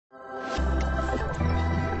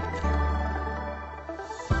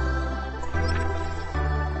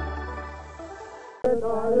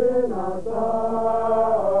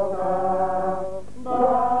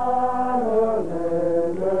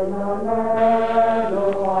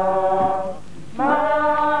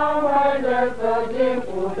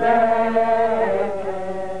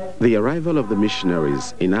The arrival of the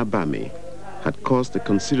missionaries in Abame had caused a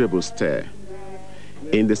considerable stir.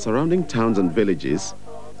 In the surrounding towns and villages,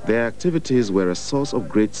 their activities were a source of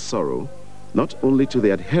great sorrow, not only to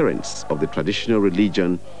the adherents of the traditional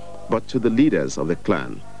religion, but to the leaders of the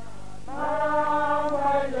clan.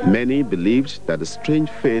 Many believed that the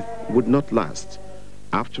strange faith would not last.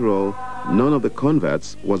 After all, none of the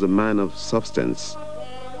converts was a man of substance.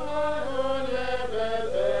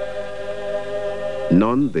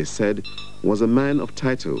 None, they said, was a man of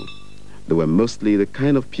title. They were mostly the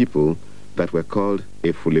kind of people that were called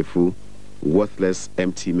efulefu, worthless,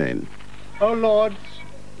 empty men. O Lord,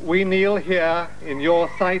 we kneel here in your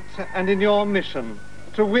sight and in your mission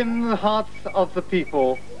to win the hearts of the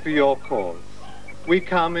people for your cause. We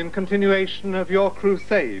come in continuation of your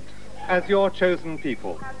crusade as your chosen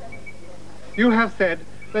people. You have said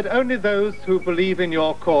that only those who believe in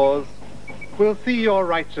your cause will see your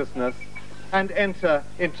righteousness and enter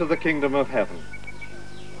into the kingdom of heaven.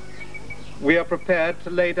 We are prepared to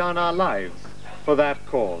lay down our lives for that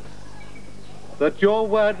cause, that your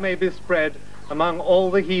word may be spread among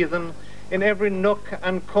all the heathen in every nook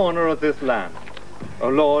and corner of this land. O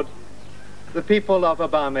Lord, the people of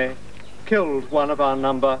Abame killed one of our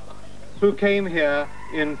number who came here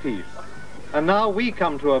in peace. And now we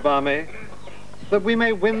come to Abame that we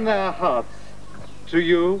may win their hearts to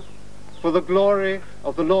you for the glory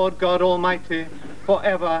of the Lord God Almighty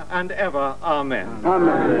forever and ever. Amen.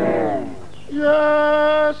 Amen.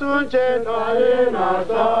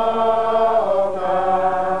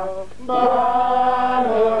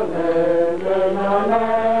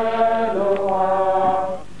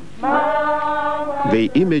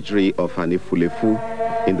 The imagery of an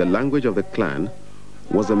efulefu in the language of the clan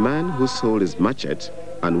was a man who sold his machete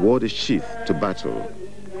and wore the sheath to battle.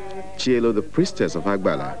 Chielo, the priestess of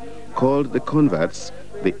Agbala, called the converts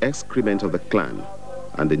the excrement of the clan,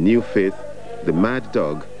 and the new faith the mad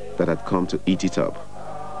dog that had come to eat it up.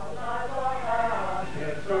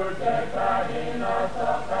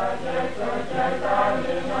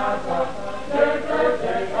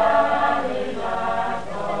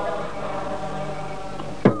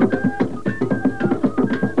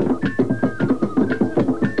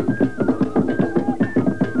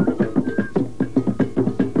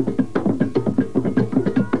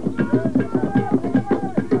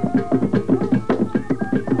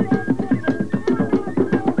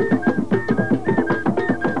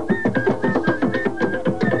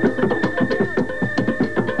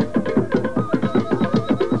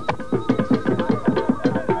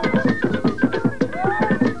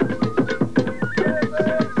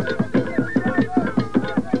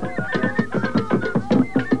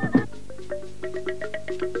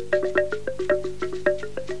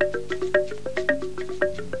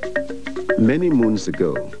 Many moons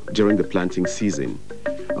ago, during the planting season,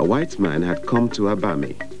 a white man had come to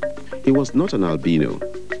Abame. He was not an albino.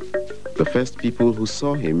 The first people who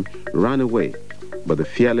saw him ran away, but the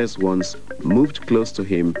fearless ones moved close to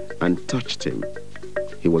him and touched him.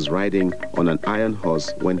 He was riding on an iron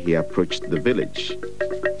horse when he approached the village.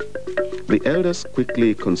 The elders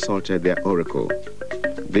quickly consulted their oracle.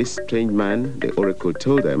 This strange man, the oracle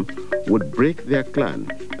told them, would break their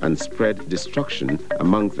clan and spread destruction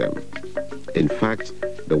among them. In fact,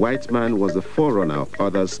 the white man was the forerunner of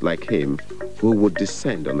others like him who would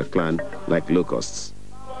descend on the clan like locusts.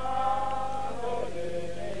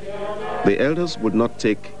 The elders would not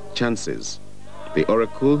take chances. The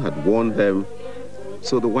oracle had warned them,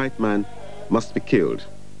 so the white man must be killed,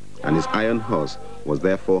 and his iron horse was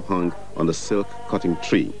therefore hung on the silk-cutting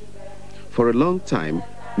tree. For a long time,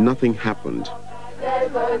 nothing happened.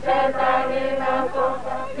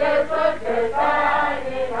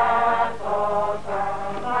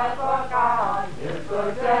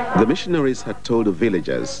 The missionaries had told the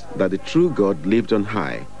villagers that the true God lived on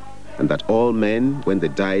high, and that all men, when they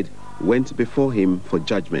died, went before him for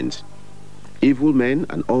judgment. Evil men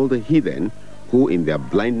and all the heathen, who in their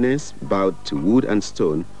blindness bowed to wood and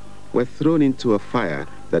stone, were thrown into a fire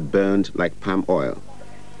that burned like palm oil.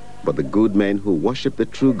 But the good men who worshipped the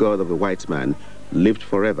true God of the white man lived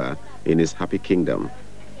forever in his happy kingdom.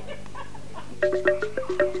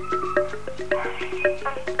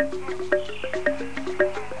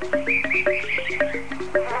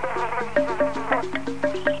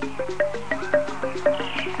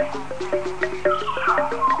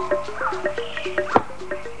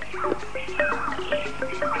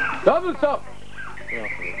 Double, sir.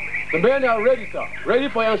 The men are ready, sir. Ready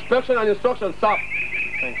for your inspection and instruction, sir.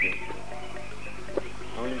 Thank you.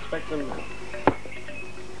 I will inspect them now.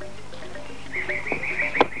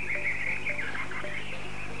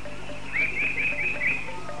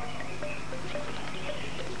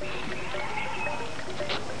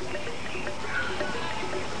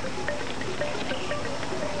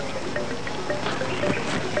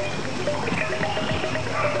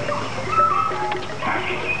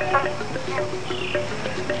 Now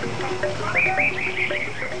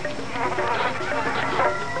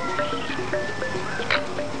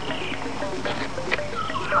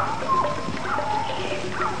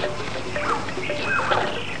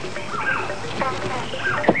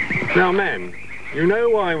men, you know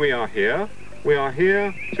why we are here. We are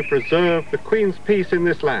here to preserve the Queen's peace in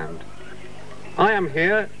this land. I am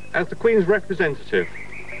here as the Queen's representative.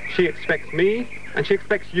 She expects me, and she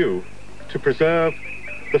expects you, to preserve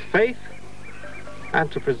the faith and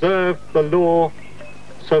to preserve the law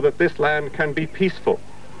so that this land can be peaceful.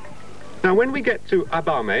 Now when we get to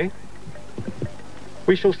Abame,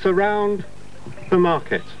 we shall surround the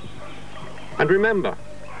market. And remember,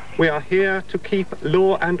 we are here to keep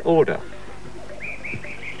law and order.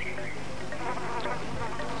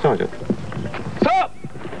 Sergeant. Stop!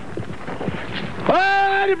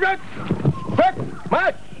 Ready, break! Break!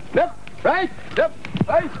 March! Left, right, left,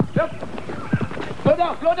 right, left. Slow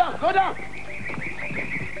down, slow down, slow down!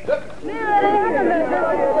 Left.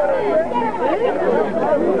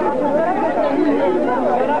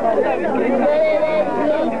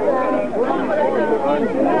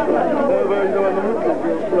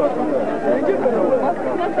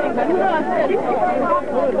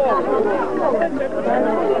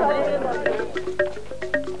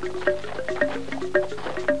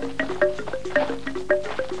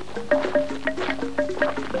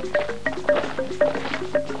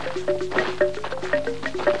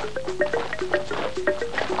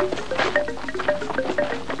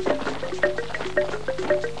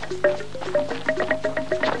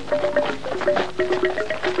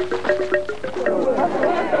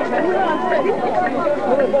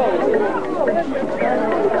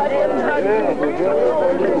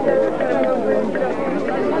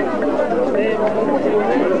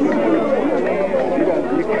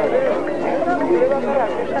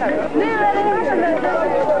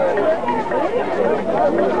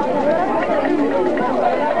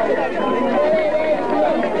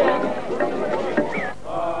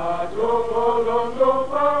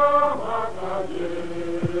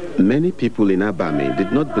 Many people in Abame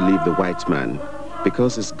did not believe the white man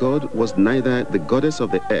because his god was neither the goddess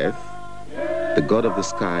of the earth, the god of the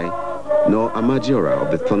sky, nor Amadiora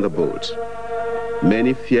of the thunderbolt.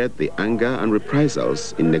 Many feared the anger and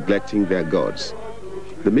reprisals in neglecting their gods.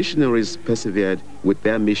 The missionaries persevered with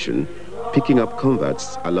their mission, picking up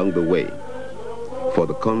converts along the way. For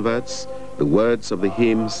the converts, the words of the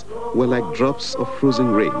hymns were like drops of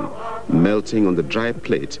frozen rain melting on the dry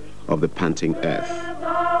plate of the panting earth.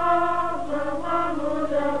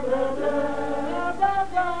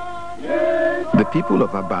 The people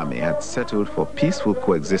of Abame had settled for peaceful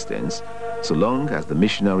coexistence so long as the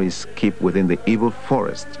missionaries keep within the evil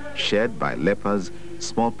forest shared by lepers,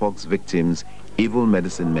 smallpox victims, evil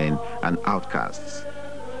medicine men, and outcasts.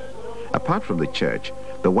 Apart from the church,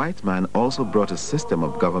 the white man also brought a system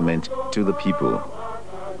of government to the people.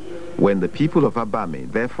 When the people of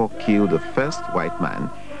Abame therefore killed the first white man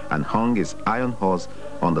and hung his iron horse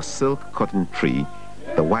on the silk cotton tree,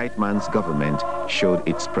 the white man's government showed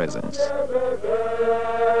its presence.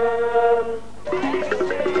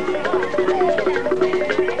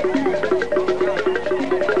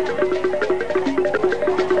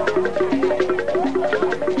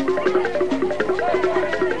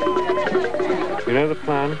 You know the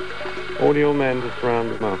plan? All your men to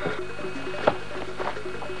surround the market.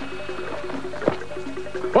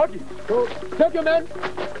 Okay, so take your men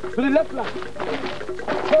to the left line.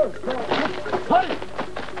 Hurry!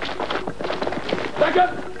 Second,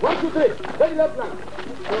 1, 2, 3, take the left line.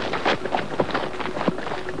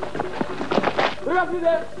 Bring up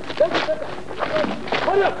there, take the second.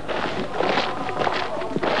 Hurry up!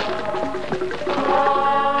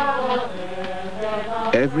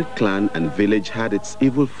 Every clan and village had its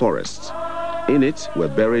evil forest. In it were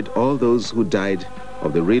buried all those who died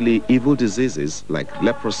of the really evil diseases like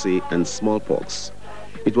leprosy and smallpox.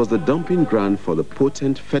 It was the dumping ground for the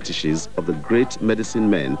potent fetishes of the great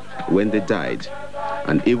medicine men when they died.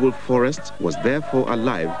 An evil forest was therefore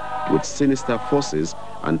alive with sinister forces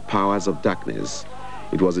and powers of darkness.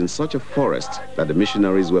 It was in such a forest that the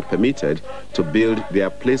missionaries were permitted to build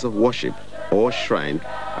their place of worship, or shrine,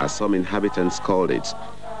 as some inhabitants called it.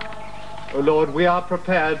 O Lord, we are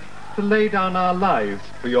prepared to lay down our lives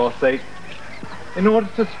for your sake, in order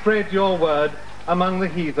to spread your word among the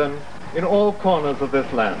heathen in all corners of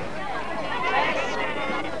this land.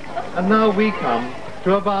 And now we come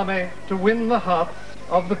to Abame to win the hearts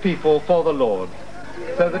of the people for the Lord,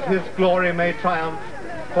 so that his glory may triumph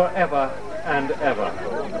forever and ever.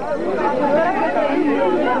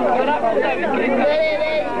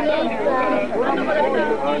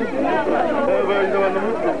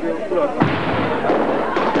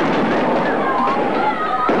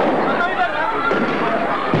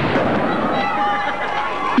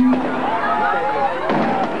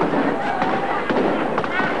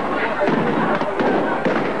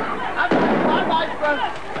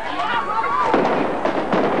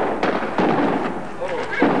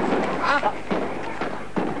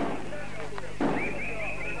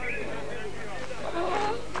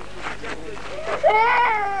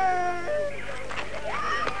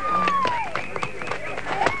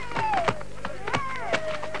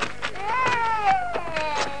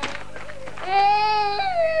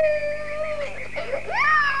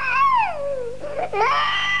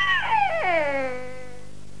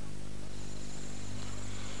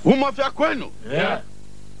 Umofia kwenu? Yeah.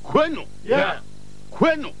 Kwenu? Yeah.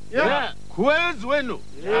 Kwenu? Yeah. Kwezwenu?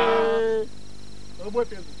 Yeah.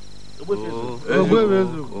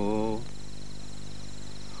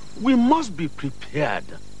 We must be prepared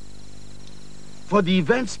for the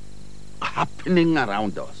events happening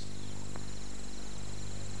around us.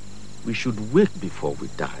 We should wake before we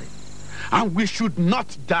die. And we should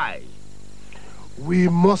not die. We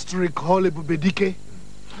must recall Ebubedike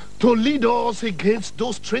to lead us against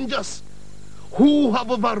those strangers who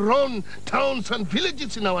have overrun towns and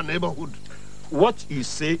villages in our neighborhood. What you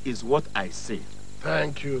say is what I say.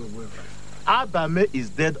 Thank you, Abame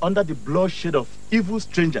is dead under the bloodshed of evil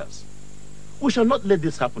strangers. We shall not let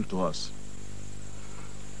this happen to us.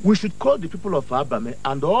 We should call the people of Abame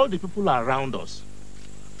and all the people around us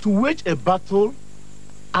to wage a battle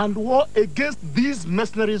and war against these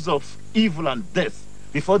mercenaries of evil and death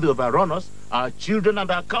before they overrun us, our children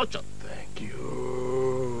and our culture. Thank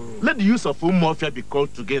you. Let the use of Umuofia be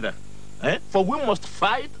called together. For we must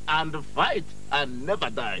fight and never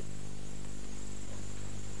die.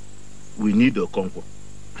 We need Okonkwo.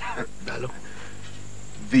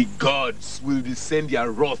 The gods will descend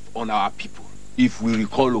their wrath on our people if we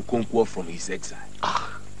recall Okonkwo from his exile.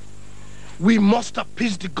 We must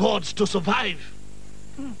appease the gods to survive.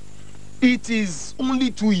 It is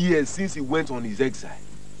only 2 years since he went on his exile.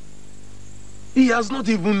 He has not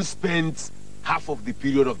even spent half of the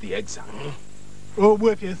period of the exile.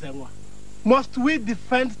 Must we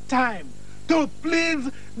defend time to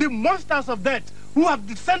please the monsters of death who have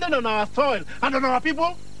descended on our soil and on our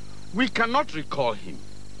people? We cannot recall him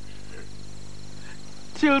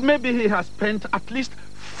till maybe he has spent at least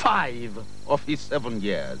 5 of his 7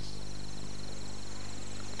 years.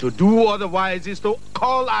 To do otherwise is to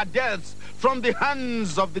call our deaths from the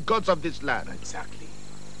hands of the gods of this land. Exactly.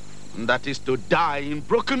 And that is to die in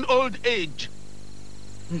broken old age.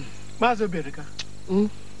 Master Berika,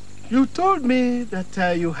 you told me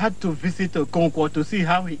that you had to visit Okonkwo to see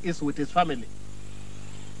how he is with his family.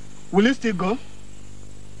 Will you still go?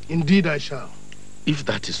 Indeed I shall. If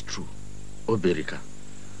that is true, Oberika,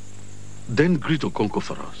 then greet Okonkwo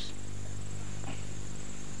for us.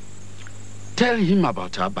 Tell him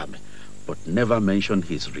about Abame, but never mention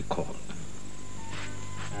his recall.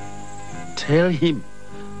 Tell him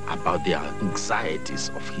about the anxieties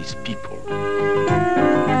of his people.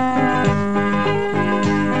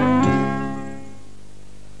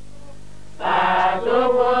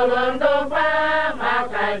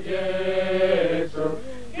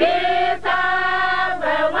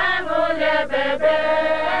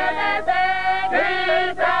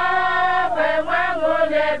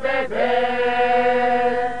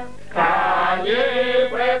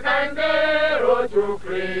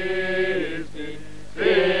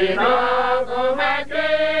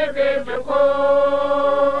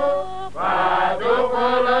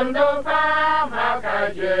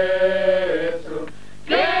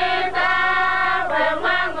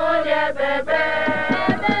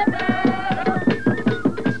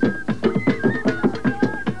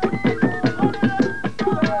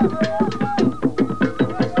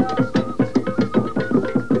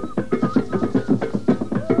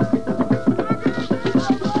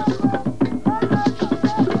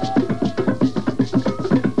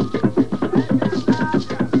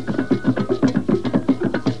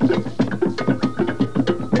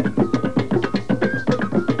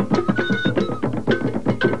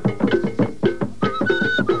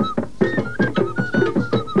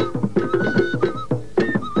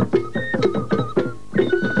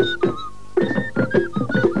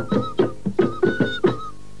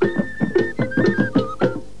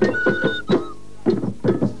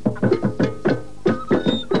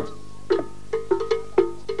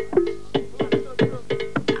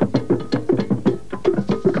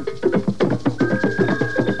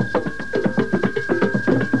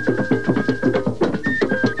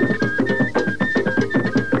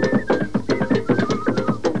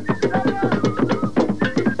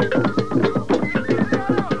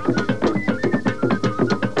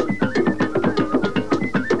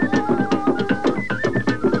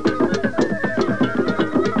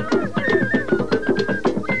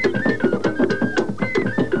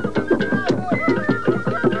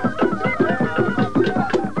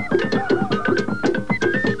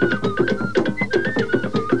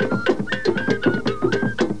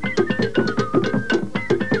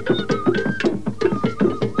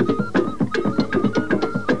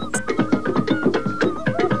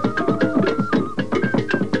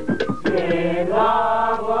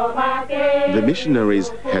 The missionaries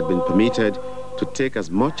had been permitted to take as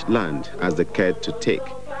much land as they cared to take.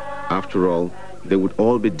 After all, they would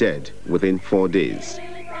all be dead within 4 days.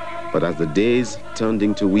 But as the days turned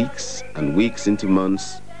into weeks and weeks into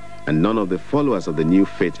months, and none of the followers of the new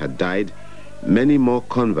faith had died, many more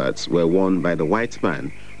converts were won by the white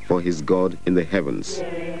man for his God in the heavens.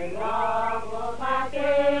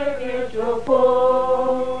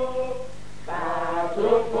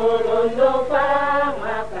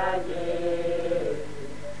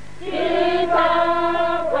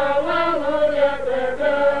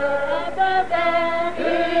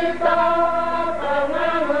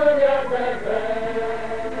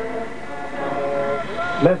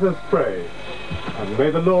 Let us pray, and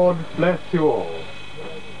may the Lord bless you all.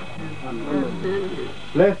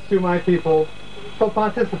 Bless you, my people, for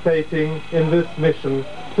participating in this mission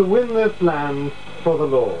to win this land for the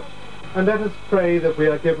Lord. And let us pray that we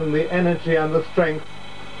are given the energy and the strength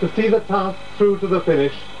to see the task through to the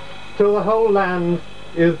finish, till the whole land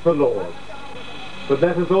is the Lord's. But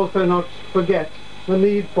let us also not forget the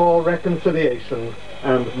need for reconciliation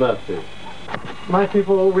and mercy. My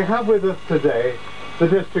people, we have with us today the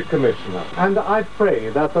District Commissioner, and I pray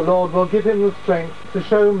that the Lord will give him the strength to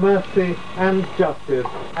show mercy and justice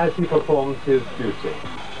as he performs his duty.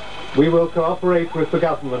 We will cooperate with the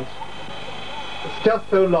government just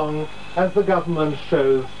so long as the government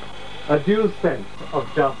shows a due sense of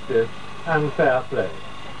justice and fair play.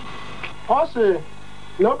 Also,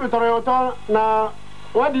 no better na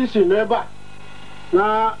what is in neighbor.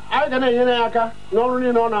 Na I gana nyina aka no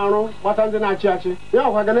runi no na ro batande na chiachi ya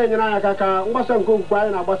kwa gana nyina aka ka ngbasa nko kwa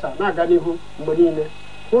na agbasa na aga n'ihu mgbe niile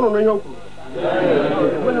unu no nyoku.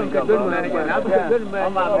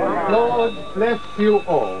 Lord bless you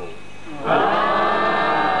all.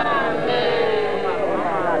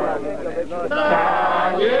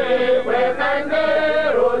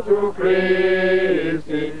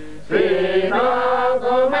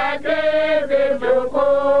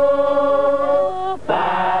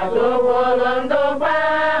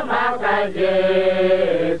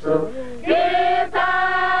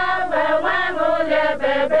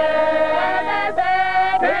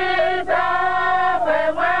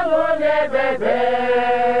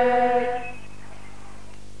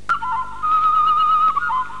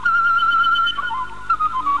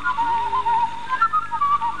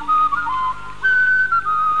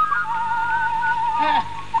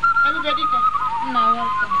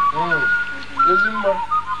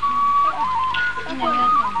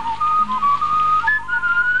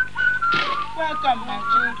 Welcome, my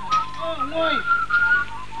children. Oh, no.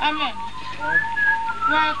 Amen.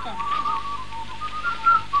 Welcome.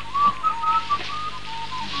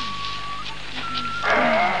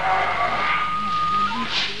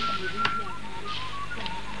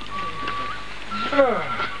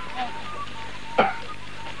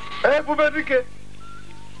 Hey, Bubedike.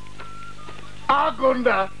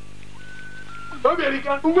 Agonda.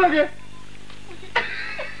 Obiarika. Umwege.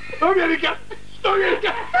 Obiarika.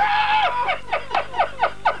 Obiarika.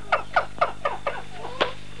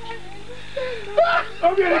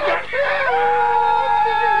 Obiarika.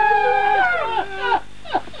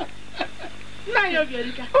 Nayo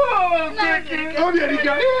Obiarika. Oh,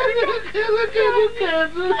 Obiarika.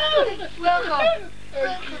 Welcome.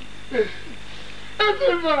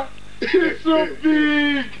 Emma, it's so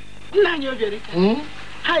big. Nayo Obiarika.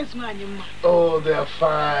 How is Manyuma? Oh, they're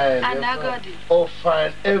fine. And They're fine. Agodi. Oh,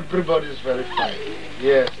 fine. Everybody's very fine.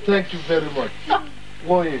 Yes, thank you very much.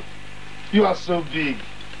 Boy, you are so big.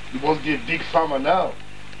 You must be a big farmer now.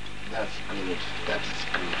 That's good. That is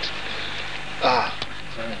good. Ah,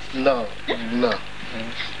 no.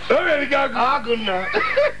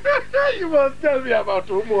 You must tell me about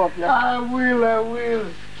Osuofia. I will.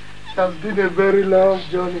 It has been a very long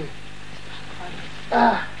journey.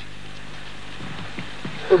 Ah.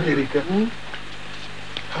 Obiarika,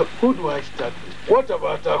 who do I start with? What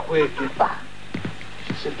about Akweke?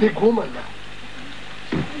 She's a big woman now.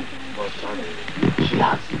 But she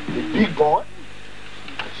has a big boy.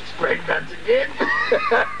 And she's pregnant again.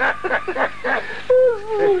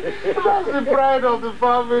 That's the pride of the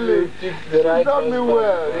family. She's done me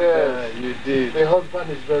well, yes. You did. The husband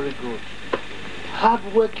is very good.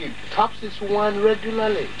 Hardworking, taps his wine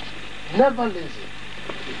regularly. Never lazy.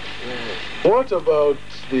 Yes. What about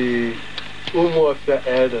the Osuofia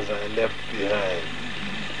elders I left behind?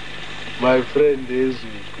 My friend is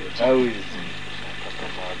good. How is he?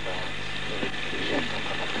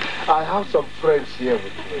 I have some friends here with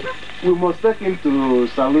me. We must take him to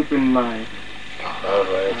salute in line. All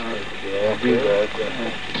right. Okay, I'll do that.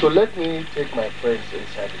 So let me take my friends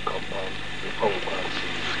inside the compound before we go and see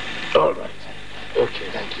you. All right. Okay,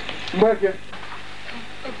 thank you. Back here.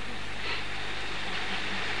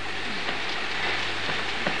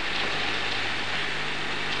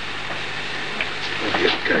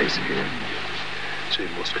 years here. So he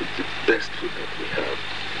must cook the best food that we have.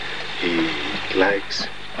 He likes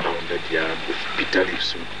pounded yam with bitter leaf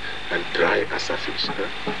soup and dry asa fish. Huh?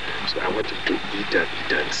 So I want him to eat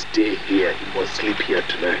and stay here. He must sleep here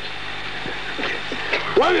tonight.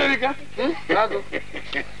 What, Erika?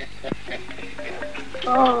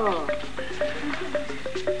 Oh.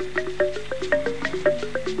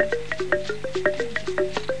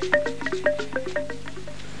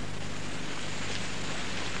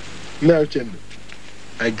 Now, Chendo,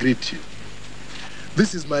 I greet you.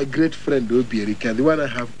 This is my great friend Obi Erika, the one I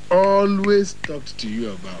have always talked to you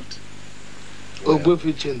about. Well,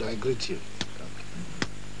 Obi Chendo, I greet you.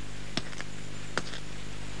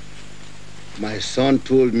 My son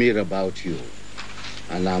told me about you,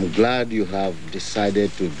 and I'm glad you have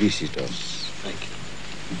decided to visit us. Thank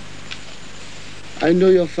you. I know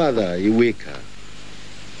your father, Iweka.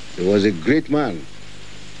 He was a great man.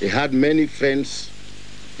 He had many friends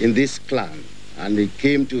in this clan, and he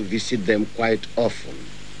came to visit them quite often.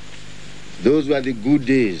 Those were the good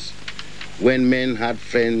days when men had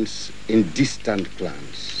friends in distant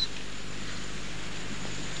clans.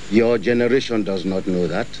 Your generation does not know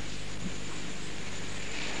that.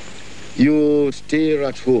 You stay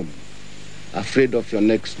at home, afraid of your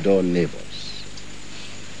next door neighbors.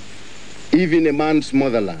 Even a man's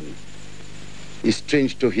motherland is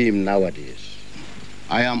strange to him nowadays.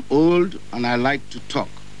 I am old and I like to talk.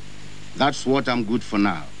 That's what I'm good for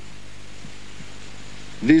now.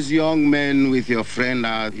 These young men with your friend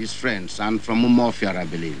are his friends, and from Osuofia, I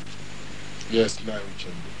believe. Yes, now,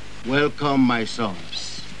 Chendo. Welcome, my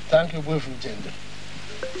sons. Thank you, both, Chendo.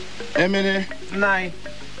 Emine. Nine.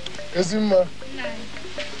 Ezima. Nine.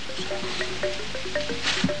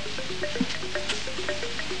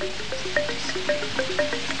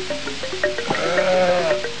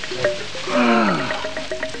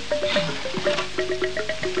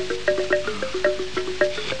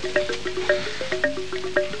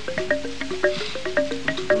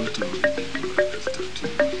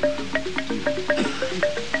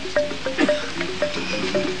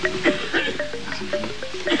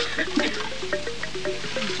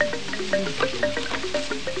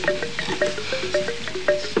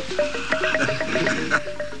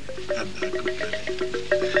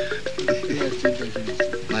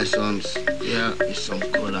 My sons, here is some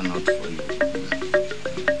cola nut for you.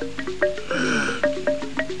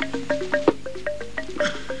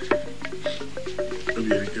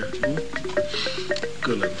 America,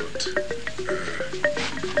 cola nut.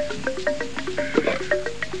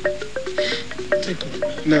 Take one.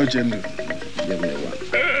 Now, Chendo. Give me one.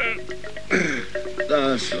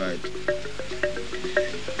 That's right.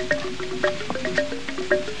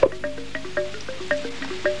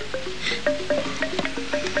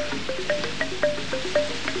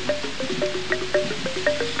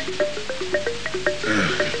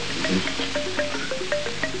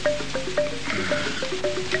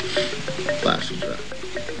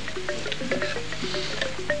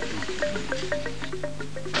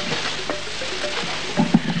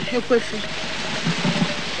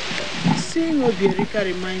 Seeing Obi Erika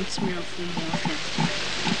reminds me of Osuofia.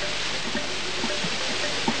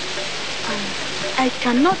 I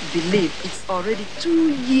cannot believe it's already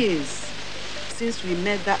 2 years since we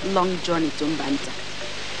made that long journey to Mbanta.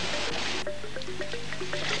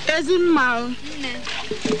 Ezinma.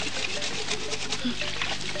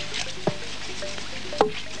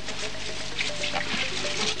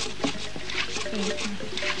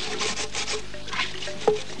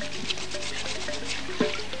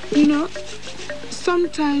 You know,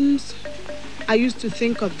 sometimes I used to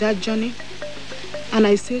think of that journey and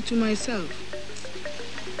I say to myself,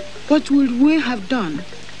 what would we have done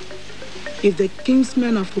if the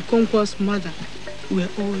kinsmen of Okonkwo's mother were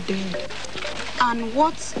all dead? And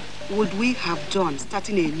what would we have done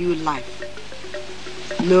starting a new life?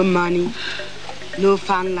 No money, no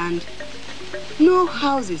farmland, no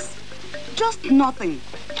houses, just nothing.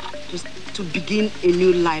 Just to begin a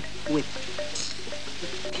new life with.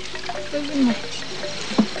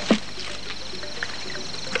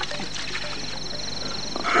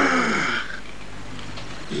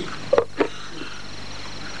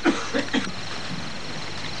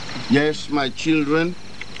 Yes, my children,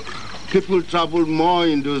 people traveled more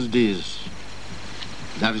in those days.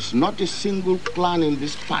 There is not a single clan in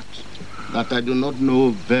this part that I do not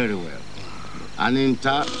know very well.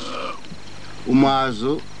 Aninta,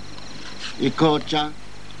 Umazo, Ikocha,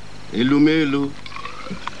 Elumelu.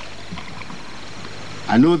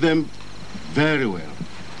 I know them very well.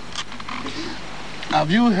 Have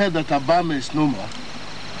you heard that Abame is no more?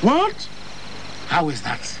 What? How is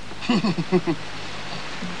that?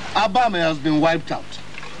 Abame has been wiped out.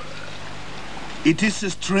 It is a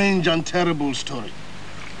strange and terrible story.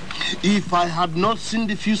 If I had not seen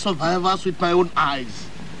the few survivors with my own eyes,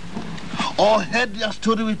 or heard their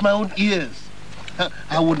story with my own ears,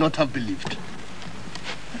 I would not have believed.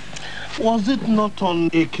 Was it not on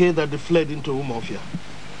Eke that they fled into Osuofia?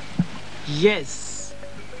 Yes,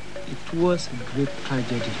 it was a great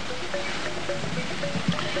tragedy.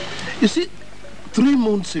 You see, 3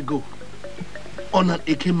 months ago, on an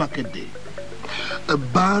Eke market day, a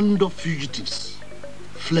band of fugitives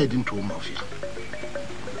fled into Osuofia.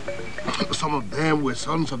 Some of them were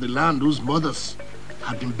sons of the land whose mothers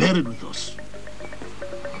had been buried with us.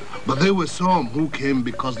 But there were some who came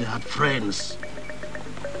because they had friends,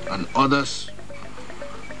 and others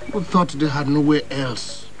who thought they had nowhere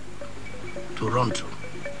else to run to.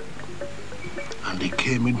 And they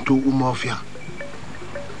came into Osuofia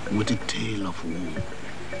with a tale of woe.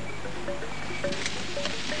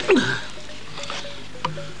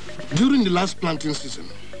 During the last planting season,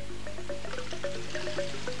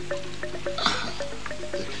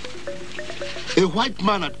 a white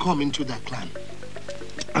man had come into their clan.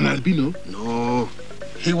 An albino? No,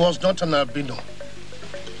 he was not an albino.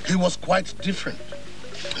 He was quite different.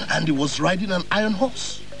 And he was riding an iron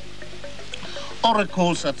horse.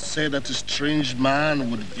 Oracles had said that a strange man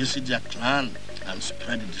would visit their clan and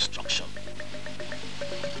spread destruction.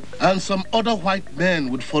 And some other white men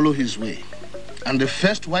would follow his way. And the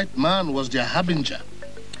first white man was their harbinger,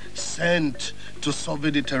 sent to survey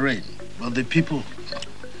the terrain. But the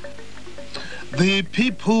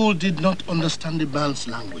people did not understand the man's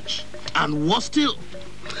language. And worse still,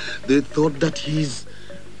 they thought that his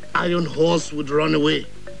iron horse would run away.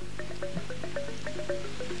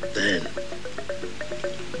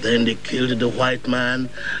 Then they killed the white man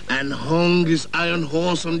and hung his iron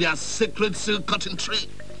horse on their sacred silk cotton tree.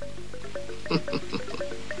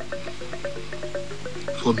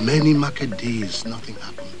 For many market days, nothing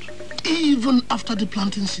happened, even after the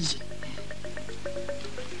planting season.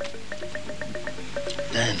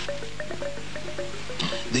 Then,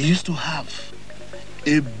 they used to have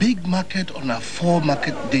a big market on a 4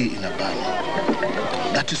 market day in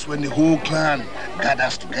Abami. That is when the whole clan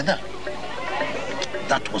gathers together.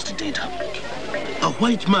 That was the day it happened. A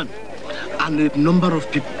white man and a number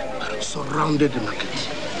of people surrounded the market.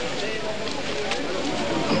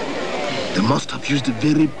 They must have used a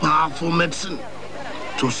very powerful medicine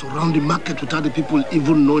to surround the market without the people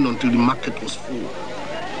even knowing until the market was full.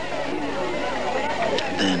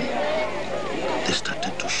 Then they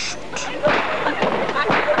started to shoot.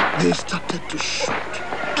 They started to shoot.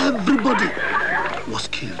 Everybody was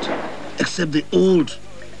killed, except the old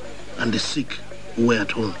and the sick who were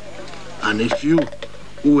at home. And a few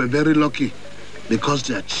who were very lucky because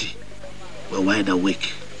their chi were wide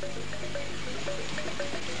awake.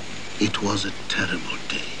 It was a terrible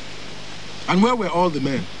day. And where were all the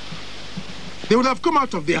men? They would have come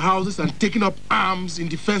out of their houses and taken up arms in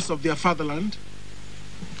defense of their fatherland.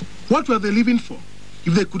 What were they living for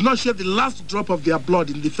if they could not shed the last drop of their blood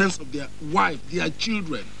in defense of their wife, their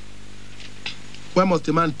children? Why must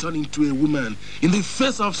a man turn into a woman in the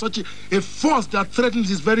face of such a force that threatens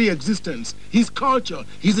his very existence, his culture,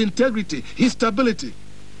 his integrity, his stability?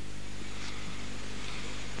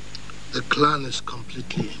 The clan is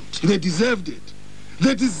completely empty. They deserved it.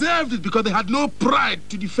 They deserved it because they had no pride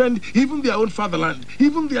to defend even their own fatherland,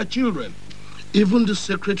 even their children. Even the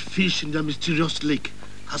sacred fish in their mysterious lake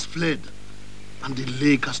has fled, and the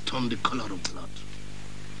lake has turned the color of blood.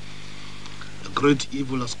 A great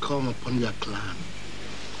evil has come upon their clan,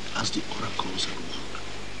 as the oracles had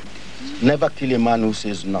warned. Never kill a man who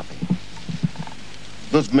says nothing.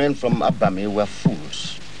 Those men from Abame were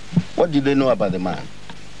fools. What did they know about the man?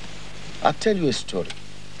 I'll tell you a story.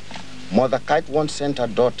 Mother Kite once sent her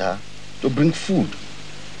daughter to bring food.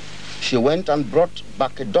 She went and brought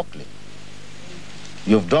back a duckling.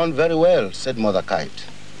 "You've done very well," said Mother Kite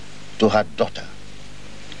to her daughter.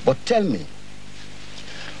 "But tell me,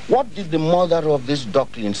 what did the mother of this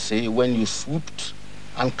duckling say when you swooped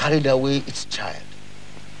and carried away its child?"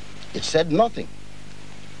 It said nothing.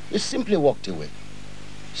 It simply walked away,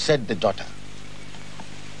 said the daughter.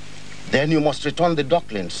 "Then you must return the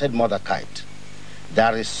duckling," said Mother Kite.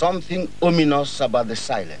 "There is something ominous about the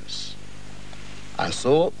silence." And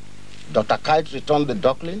so, Dr. Kite returned the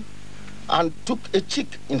duckling and took a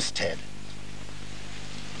chick instead.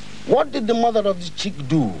 "What did the mother of the chick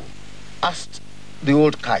do?" asked the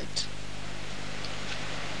old kite.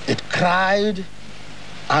 "It cried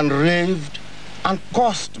and raved and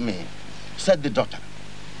cursed me," said the daughter.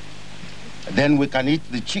 "Then we can eat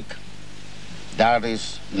the chick. There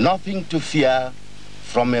is nothing to fear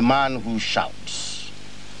from a man who shouts."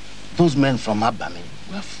 Those men from Abame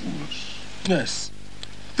were fools. Yes.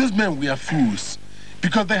 These men were fools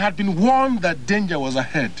because they had been warned that danger was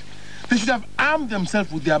ahead. They should have armed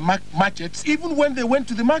themselves with their machetes even when they went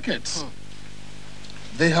to the markets.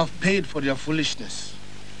 They have paid for their foolishness.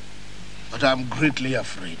 But I'm greatly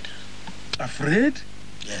afraid. Afraid?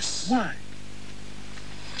 Yes. Why?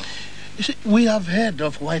 You see, we have heard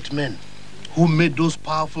of white men who made those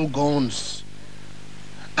powerful guns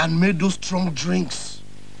and made those strong drinks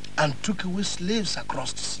and took away slaves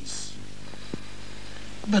across the seas.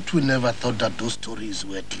 But we never thought that those stories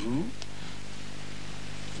were true.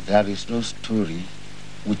 There is no story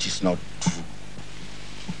which is not true.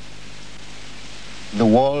 The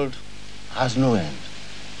world has no end.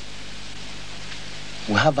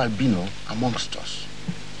 We have albino amongst us.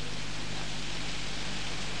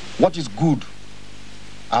 What is good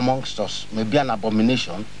amongst us may be an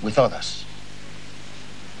abomination with others.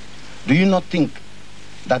 Do you not think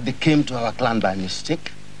that they came to our clan by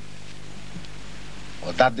mistake?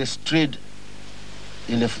 Or that they strayed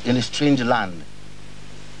in a strange land,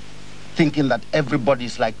 thinking that everybody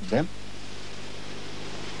is like them?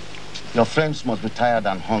 Your friends must be tired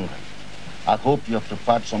and hungry. I hope you have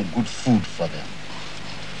prepared some good food for them.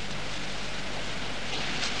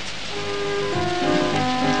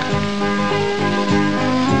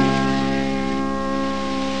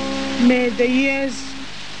 May the years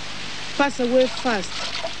pass away fast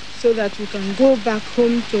so that we can go back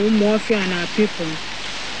home to Osuofia and our people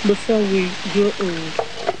before we grow old.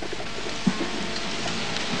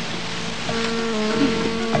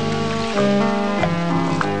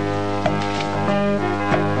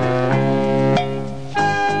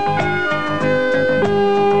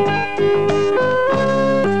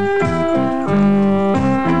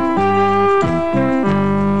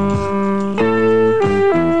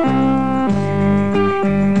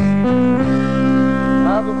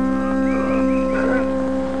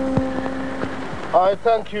 I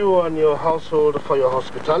thank you and your household for your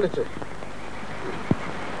hospitality.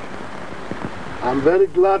 I'm very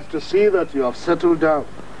glad to see that you have settled down.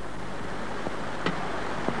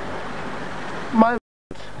 My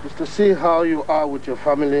is to see how you are with your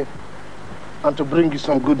family and to bring you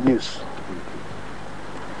some good news.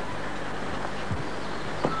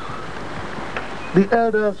 The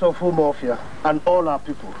elders of Osuofia and all our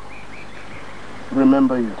people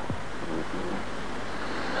remember you.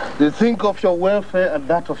 They think of your welfare and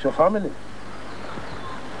that of your family.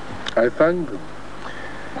 I thank them.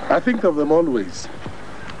 I think of them always.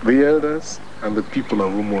 The elders and the people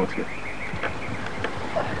of Osuofia.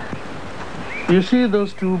 You see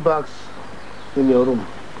those 2 bags in your room?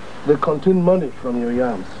 They contain money from your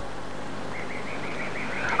yams.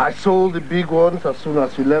 I sold the big ones as soon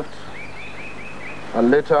as you left,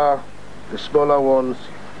 and later the smaller ones,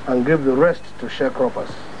 and gave the rest to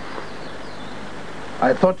sharecroppers.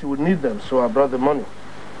 I thought you would need them, so I brought the money.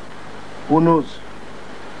 Who knows?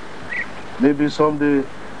 Maybe someday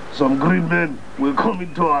some green men will come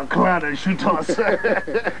into our clan and shoot us.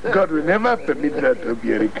 God will never permit that,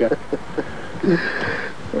 Obiorika.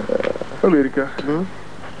 Obiorika,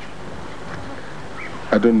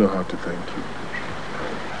 I don't know how to thank you.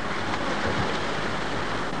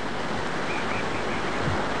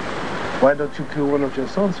 Why don't you kill one of your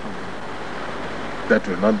sons for me? That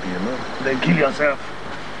will not be enough. Then kill yourself.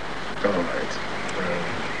 All right.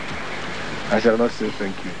 I shall not say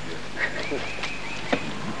thank you.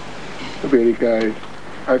 Obiorika,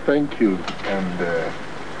 I thank you, and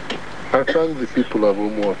I thank the people of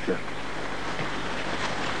Osuofia.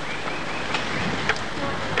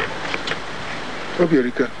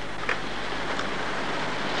 Obiorika,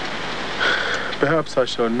 perhaps I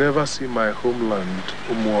shall never see my homeland,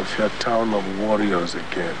 Osuofia, town of warriors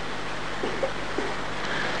again.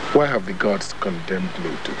 Why have the gods condemned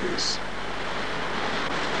me to this?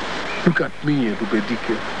 Look at me,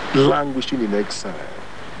 Ebubedike, languishing in exile,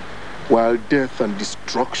 while death and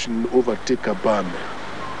destruction overtake Abame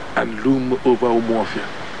and loom over Osuofia.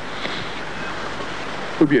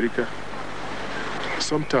 Obiorika,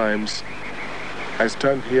 sometimes I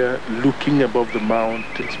stand here looking above the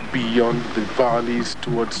mountains, beyond the valleys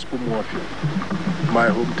towards Osuofia, my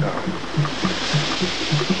hometown.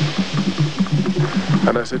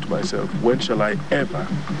 And I said to myself, when shall I ever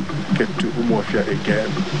get to Osuofia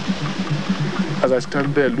again? As I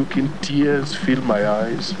stand there looking, tears fill my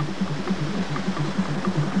eyes.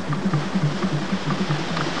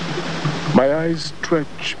 My eyes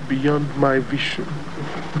stretch beyond my vision,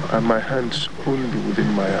 and my hands only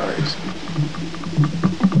within my eyes.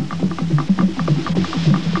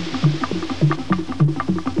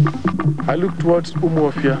 I look towards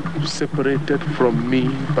Osuofia, separated from me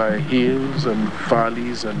by hills and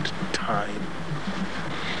valleys and time.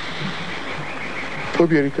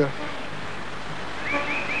 Obiorika,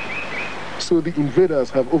 so the invaders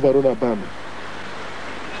have overrun Abame.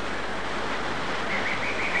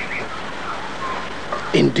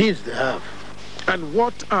 Indeed they have. And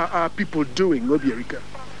what are our people doing, Obiorika?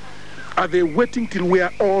 Are they waiting till we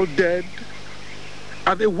are all dead?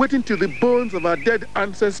 Are they waiting till the bones of our dead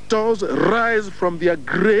ancestors rise from their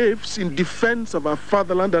graves in defense of our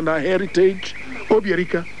fatherland and our heritage?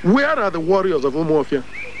 Obiorika, where are the warriors of Osuofia?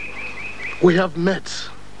 We have met,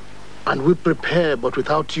 and we prepare, but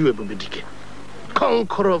without you, Ebubedike.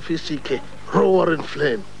 Conqueror of Isike, roar in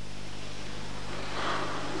flame.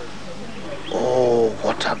 Oh,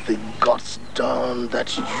 what have the gods done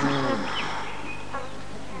that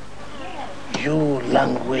you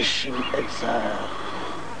languish in exile,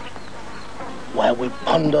 while we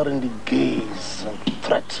ponder in the gaze and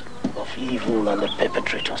threat of evil and the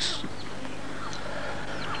perpetrators?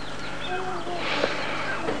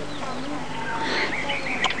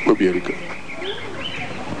 Obiorika,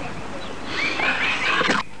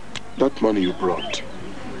 that money you brought,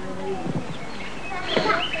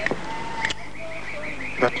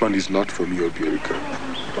 that money is not for me, Obiorika.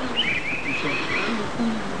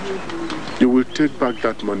 You will take back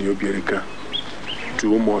that money, Obiorika,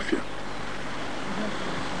 to Osuofia.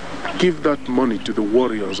 Give that money to the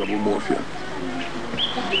warriors of Osuofia.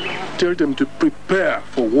 Tell them to prepare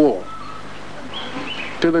for war.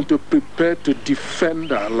 Tell them to prepare to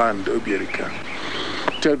defend our land, Obiorika.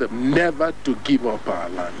 Tell them never to give up our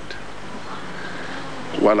land.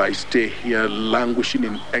 While I stay here languishing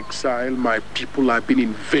in exile, my people have been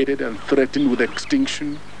invaded and threatened with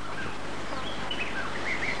extinction.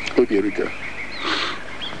 Obiorika,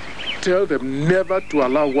 tell them never to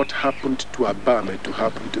allow what happened to Abame to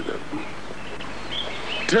happen to them.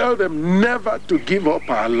 Tell them never to give up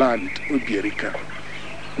our land, Obiorika.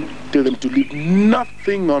 Tell them to leave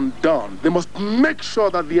nothing undone. They must make sure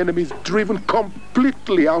that the enemy is driven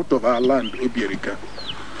completely out of our land, Obiorika.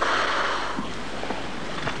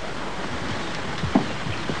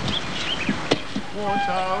 What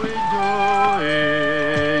are we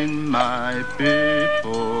doing, my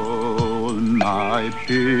people, my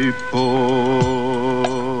people?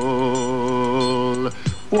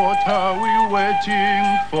 What are we waiting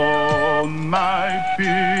for, my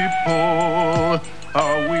people?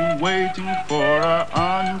 Are we waiting for our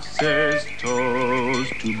ancestors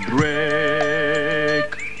to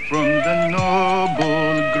break from the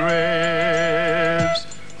noble graves?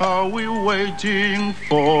 Are we waiting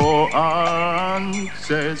for our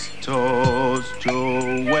ancestors to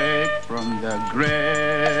wake from their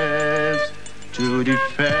graves, to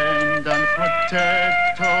defend and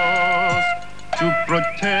protect us, to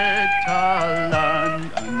protect our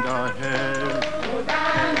land and our health?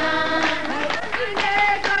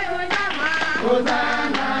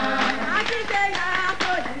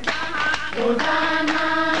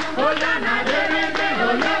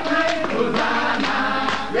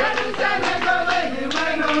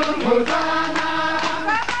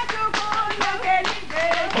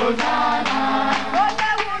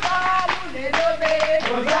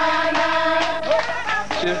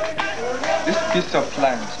 This piece of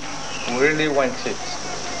land, we really want it.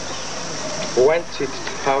 We want it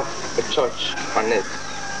to have a church on it,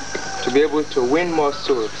 to be able to win more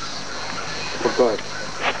souls for God.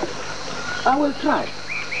 I will try.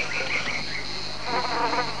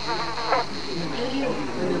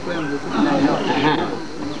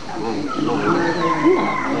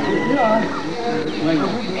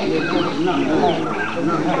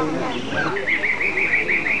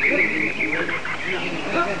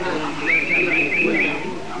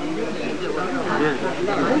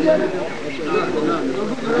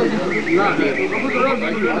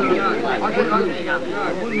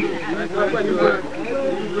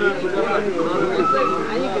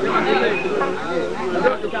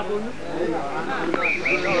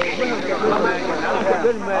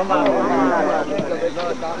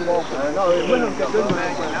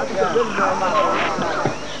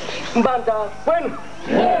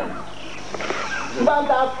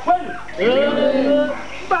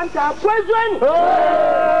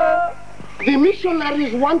 The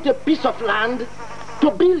missionaries want a piece of land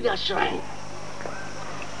to build their shrine.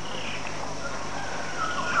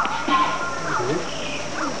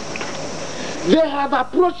 They have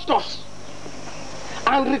approached us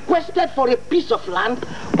and requested for a piece of land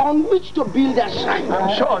on which to build their shrine. I'm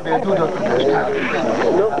sure they do not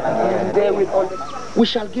understand. No, they will understand. We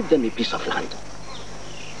shall give them a piece of land.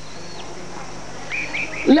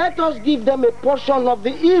 Let us give them a portion of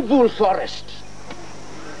the evil forest,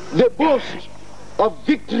 the boast of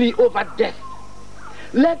victory over death.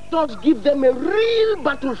 Let us give them a real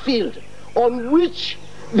battlefield on which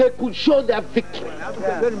they could show their victory.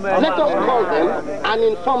 Let us call them and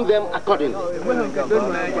inform them accordingly.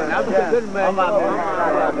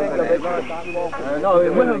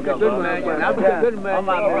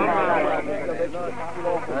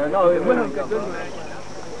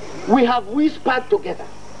 We have whispered together.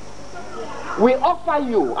 We offer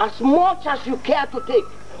you as much as you care to take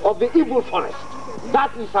of the evil forest.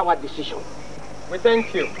 That is our decision. We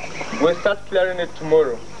thank you. We'll start clearing it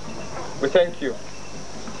tomorrow. We thank you.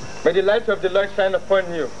 May the light of the Lord shine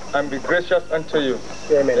upon you and be gracious unto you.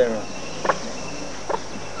 Amen. Amen.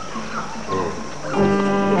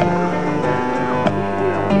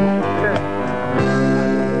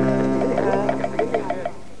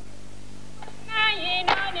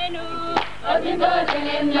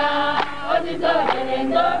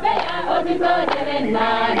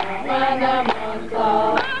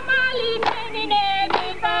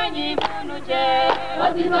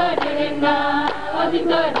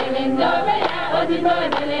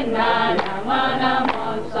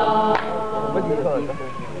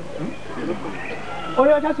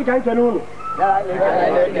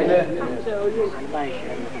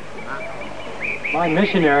 My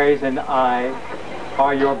missionaries and I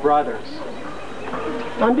are your brothers.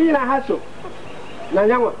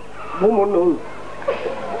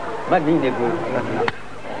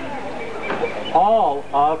 All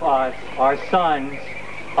of us are sons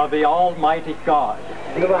of the Almighty God.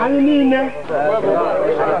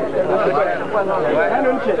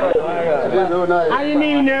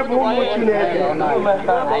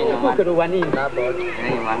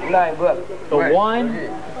 The one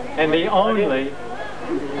and the only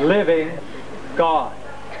living God.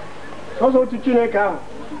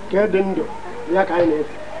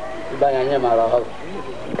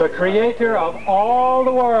 The creator of all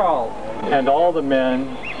the world and all the men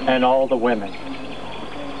and all the women.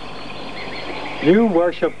 You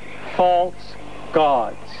worship false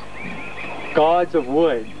gods, gods of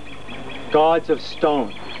wood, gods of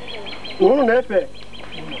stone.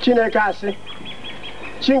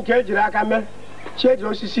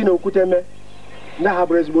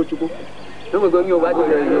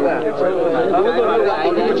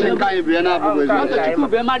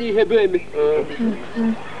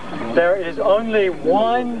 There is only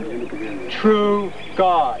one true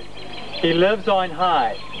God. He lives on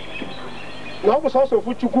high.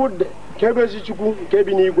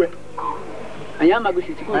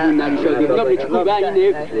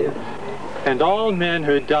 And all men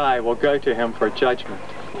who die will go to him for judgment.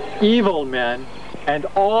 Evil men and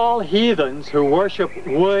all heathens who worship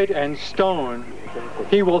wood and stone,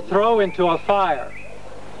 he will throw into a fire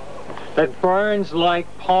that burns like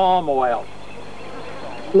palm oil.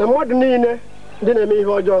 But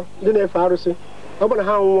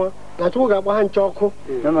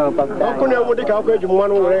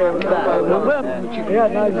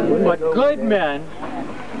good men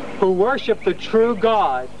who worship the true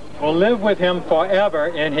God will live with him forever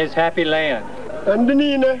in his happy land.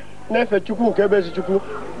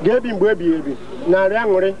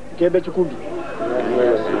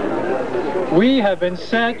 We have been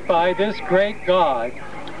sent by this great God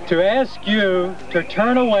to ask you to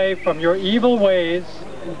turn away from your evil ways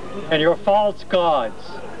and your false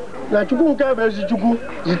gods. Turn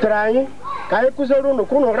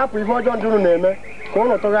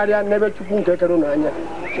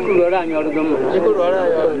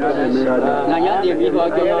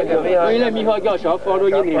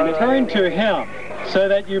to him so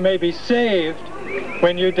that you may be saved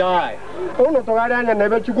when you die.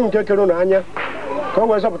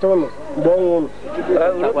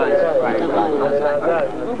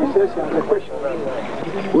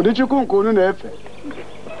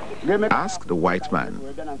 Ask the white man,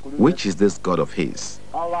 which is this God of his?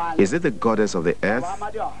 Is it the goddess of the earth,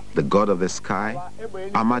 the god of the sky,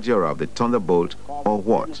 Amadioha of the thunderbolt, or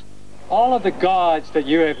what? All of the gods that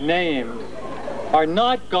you have named are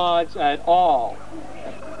not gods at all.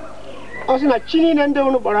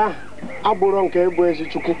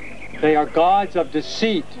 They are gods of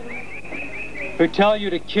deceit, who tell you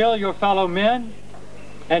to kill your fellow men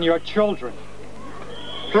and your children.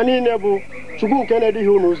 The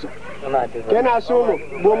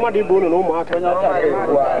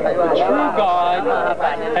true God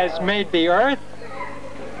has made the earth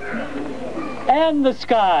and the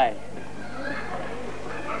sky,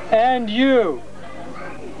 and you,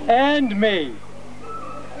 and me,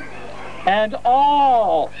 and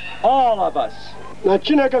all of us.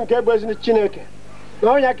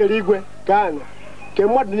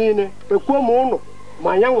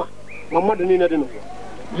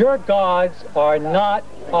 Your gods are not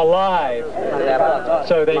alive,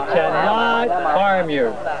 so they cannot harm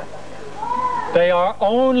you. They are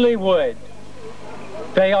only wood.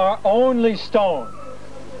 They are only stone.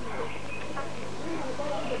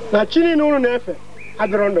 Na chini n'ụlọ na-efe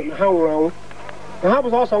adịrọ ndụ na ha nwụrụ anwụ. Na ha bụ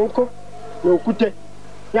sọsọ nkụ na okwute.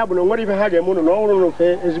 Ya bụ na nwere ife ha ga-eme ụlọ na ọhụrụ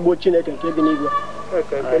n'ofe ezigbo Chineke nke dị n'igwe.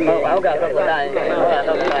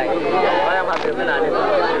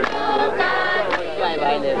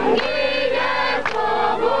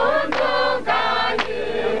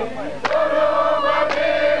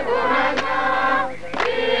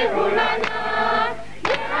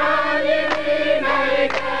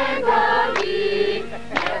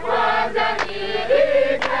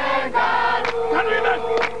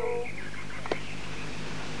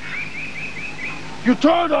 You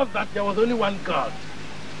told us that there was only one God.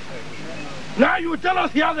 Now you tell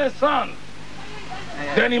us he has a son.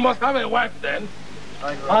 Then he must have a wife then.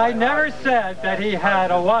 I never said that he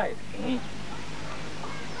had a wife.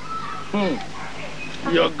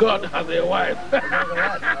 Your God has a wife.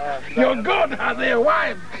 Your God has a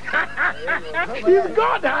wife. His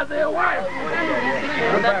God has a wife.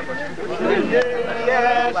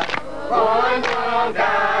 Yes.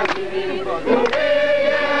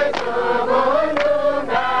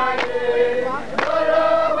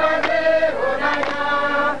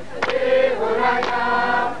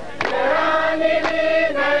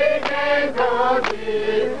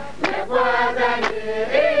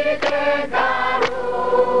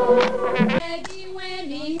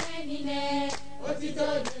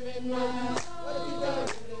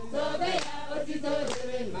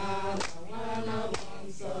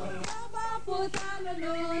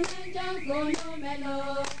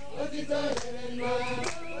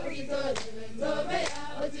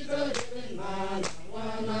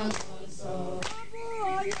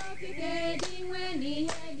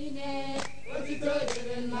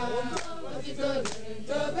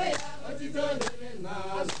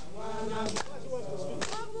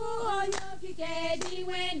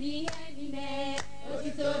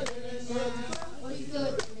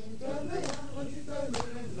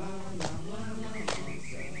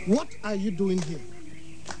 What are you doing here?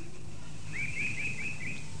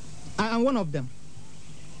 I am one of them.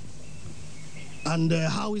 And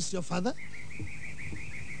how is your father?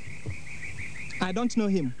 I don't know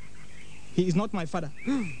him. He is not my father.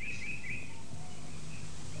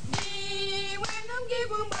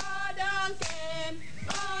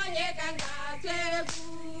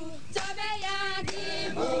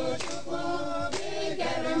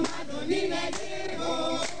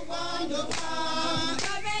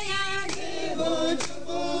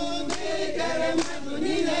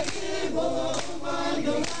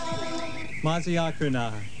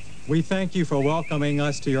 Maziakuna, we thank you for welcoming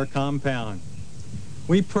us to your compound.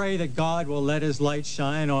 We pray that God will let his light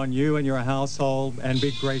shine on you and your household and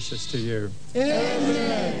be gracious to you.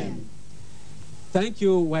 Amen. Thank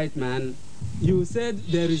you, white man. You said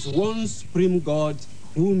there is one supreme God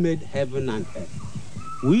who made heaven and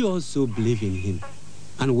earth. We also believe in him,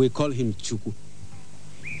 and we call him Chukwu.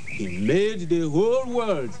 He made the whole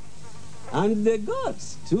world, and the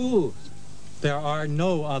gods, too. There are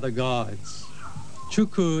no other gods.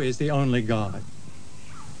 Chukwu is the only God.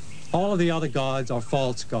 All of the other gods are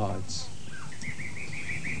false gods.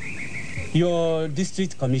 Your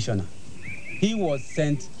district commissioner, he was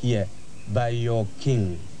sent here by your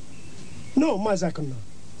king. No, Mazakuna.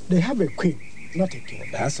 They have a queen, not a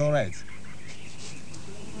king. That's all right.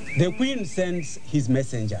 The queen sends his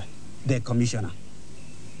messenger, the commissioner.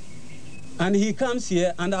 And he comes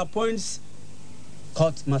here and appoints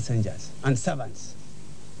court messengers and servants.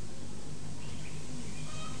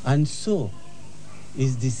 And so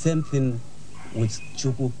is the same thing with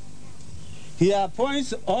Chukwu. He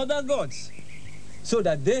appoints other gods so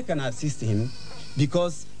that they can assist him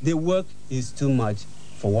because the work is too much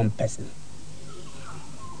for one person.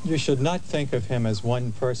 You should not think of him as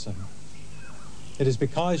one person. It is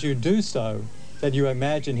because you do so that you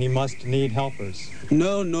imagine he must need helpers.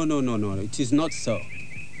 No. It is not so.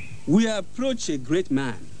 We approach a great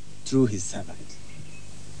man through his servant.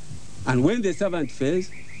 And when the servant fails,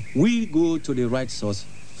 we go to the right source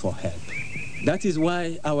for help. That is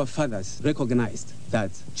why our fathers recognized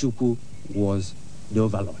that Chukwu was the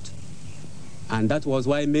overlord. And that was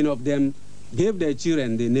why many of them gave their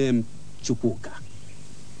children the name Chukwuka.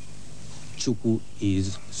 Chukwu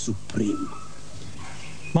is supreme.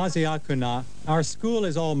 Maziakuna, our school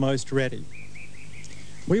is almost ready.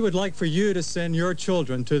 We would like for you to send your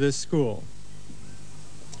children to this school.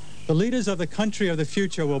 The leaders of the country of the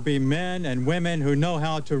future will be men and women who know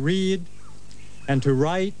how to read and to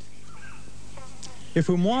write If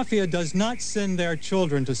Osuofia does not send their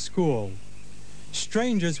children to school,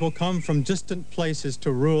 strangers will come from distant places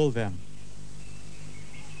to rule them.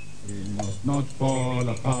 We must not fall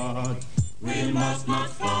apart. We must not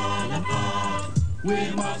fall apart.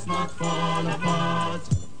 We must not fall apart.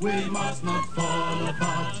 We must not fall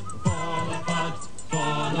apart. Fall apart.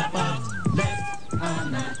 Fall apart. Let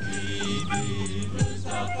anarchy be loosed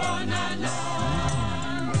upon our land.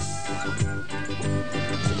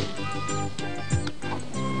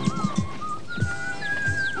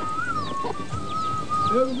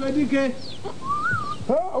 Everybody, okay?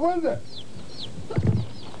 Huh? What's that?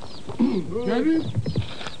 Ready?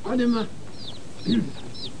 Adema.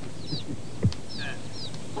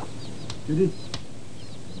 Ready?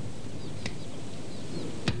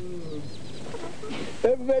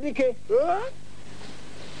 Everybody, okay?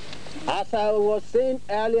 As I was saying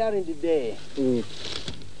earlier in the day,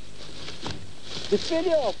 the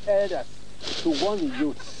failure of elders to warn the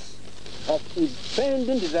youths of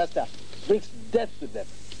impending disaster brings death to them.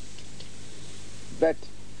 But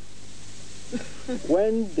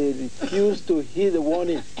when they refuse to heed the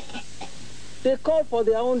warning, they call for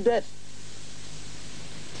their own death.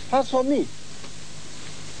 As for me,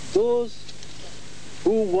 those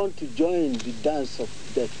who want to join the dance of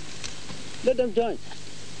death, let them join.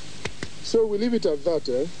 So we leave it at that,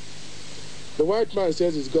 eh? The white man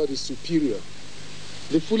says his God is superior.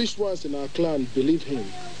 The foolish ones in our clan believe him.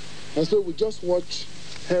 And so we just watch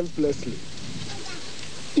helplessly.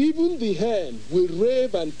 Even the hen will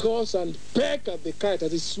rave and curse and peck at the kite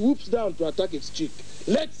as it swoops down to attack its chick.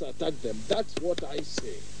 Let's attack them. That's what I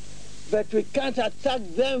say. But we can't attack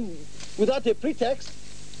them without a pretext.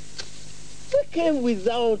 We came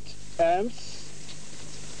without arms.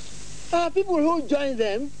 People who joined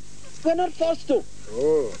them were not forced to.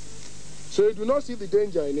 Oh. So you do not see the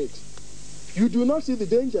danger in it. You do not see the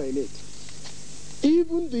danger in it.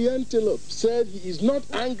 Even the antelope said he is not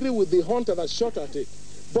angry with the hunter that shot at it,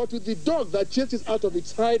 but with the dog that chased it out of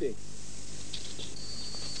its hiding.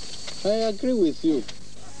 I agree with you.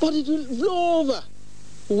 But it will blow over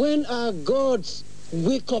when our gods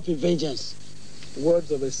wake up in vengeance.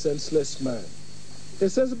 Words of a senseless man. A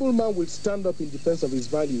sensible man will stand up in defense of his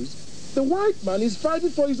values. The white man is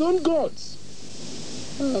fighting for his own gods.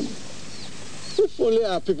 If only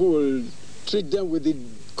our people will treat them with the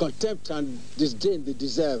contempt and disdain they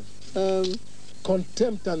deserve.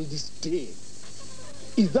 Contempt and disdain.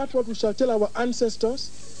 Is that what we shall tell our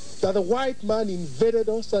ancestors? That the white man invaded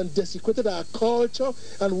us and desecrated our culture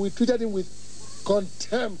and we treated him with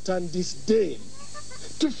contempt and disdain?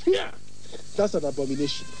 To fear! That's an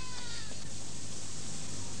abomination.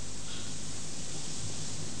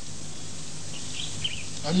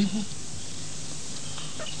 Amigu?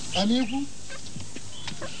 Amigu?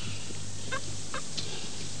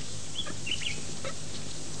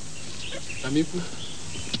 Amigu?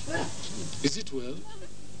 Is it well?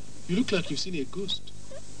 You look like you've seen a ghost.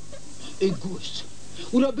 A ghost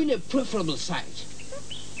would have been a preferable sight.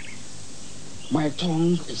 My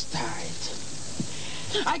tongue is tied.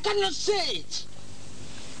 I cannot say it.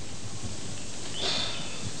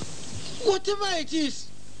 Whatever it is,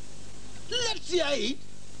 let's hear it.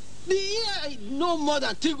 The ear no more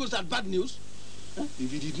than tingles at bad news.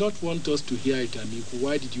 If you did not want us to hear it, Amiku,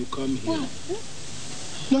 why did you come here?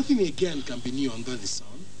 Nothing again can be new under the sun.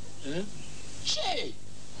 Che!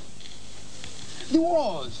 The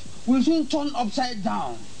world will soon turn upside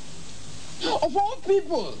down. Of all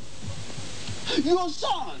people, your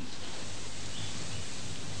son.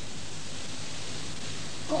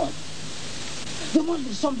 God, there must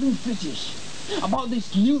be something British about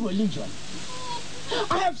this new religion.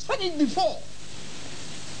 I have said it before.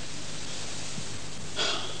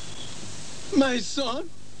 My son,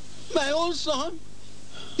 my own son,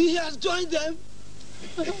 he has joined them.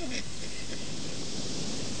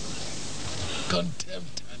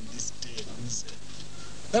 Contempt and disdain.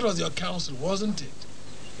 That was your counsel, wasn't it?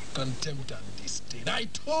 Contempt and disdain. I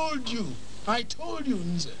told you,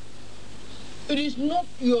 Nze. It is not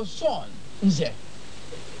your son, Nze.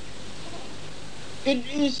 It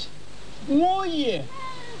is Moye,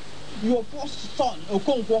 your first son,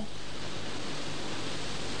 Okonkwo.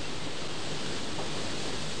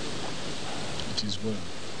 It is well.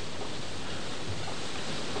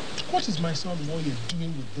 What is my son Moye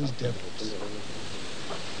doing with those devils? It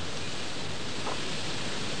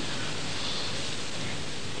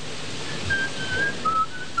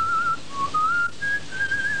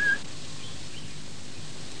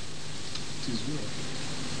is well.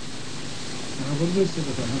 I have always said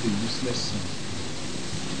that I have a useless son.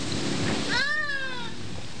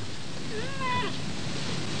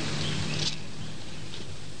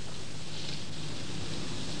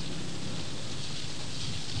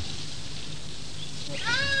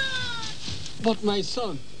 But my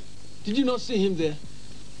son, did you not see him there?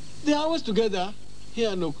 They are always together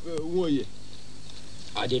here in Okonkwo.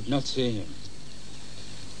 I did not see him.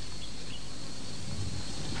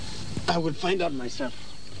 I will find out myself.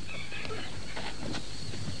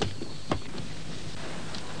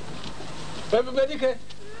 Everybody, okay?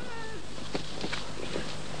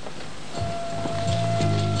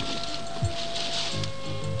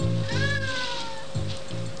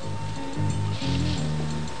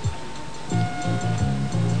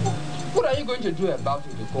 What are you going to do about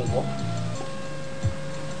it, Okonkwo?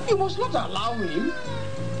 You must not allow him.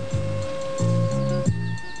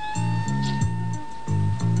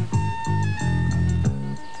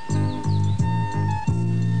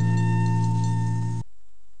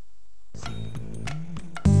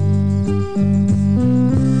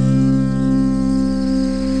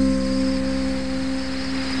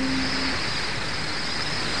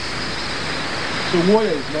 So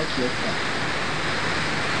warrior is not yet come.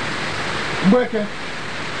 Mbeke!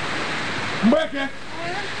 Mbeke!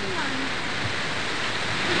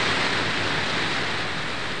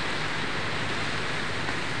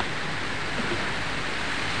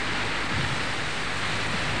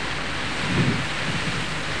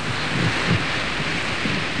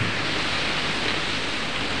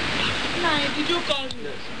 Nai, did you call me?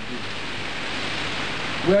 Yes, indeed.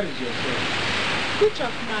 Where is your friend? Which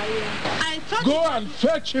of Maria? I thought. Go and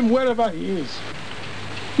fetch him wherever he is.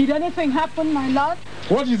 Did anything happen, my lord?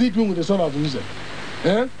 What is he doing with the son of Nze?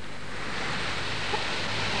 Eh?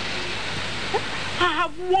 I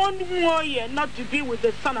have warned Nwoye not to be with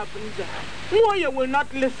the son of Nze. Nwoye will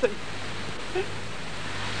not listen.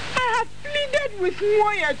 I have pleaded with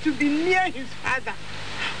Nwoye to be near his father.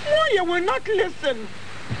 Nwoye will not listen.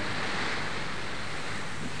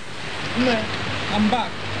 No, I'm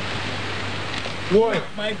back. Nwoye.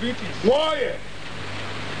 My greetings. Nwoye!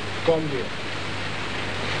 Come here.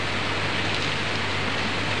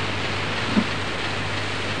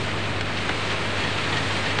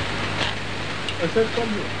 I said come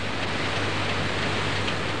here.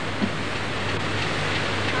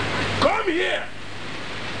 Come here!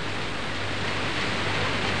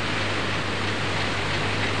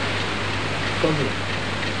 Come here.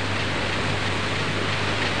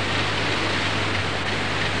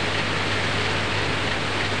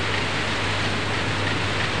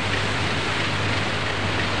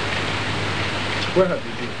 Where have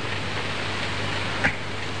you been?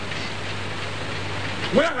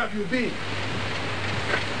 Where have you been?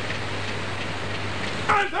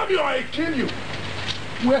 Answer me or I kill you.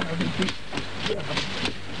 Where have you been? Where have you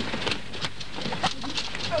been?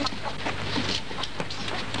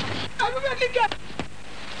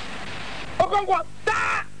 Okonkwo,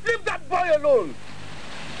 leave that boy alone.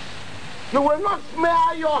 You will not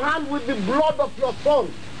smear your hand with the blood of your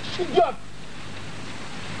son. Idiot.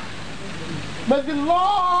 May the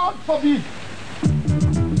Lord forbid.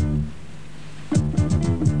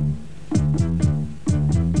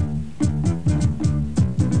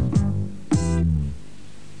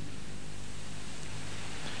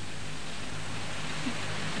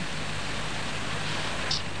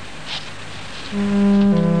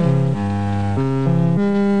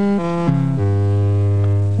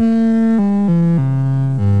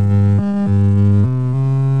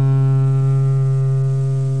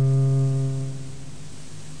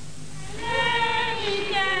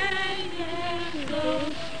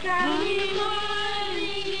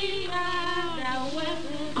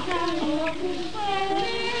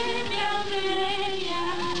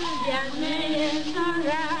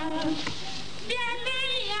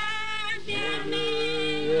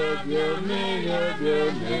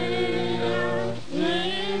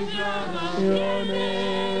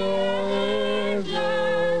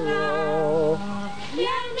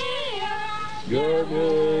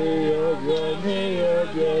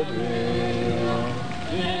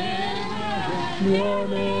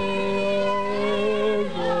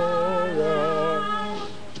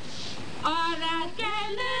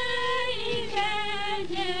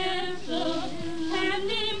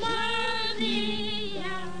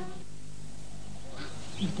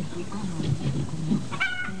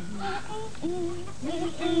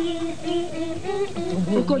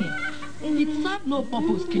 It served no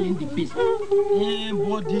purpose killing the beast.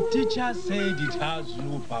 But the teacher said it has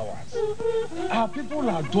no powers. Our people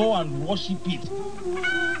adore and worship it.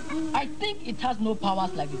 I think it has no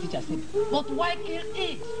powers like the teacher said. But why kill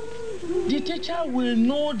it? The teacher will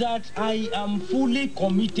know that I am fully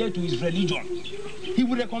committed to his religion. He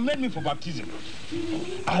will recommend me for baptism.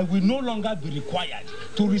 I will no longer be required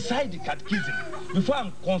to recite the catechism before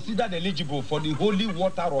I'm considered eligible for the holy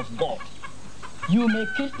water of God. You may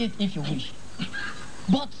kill it if you wish.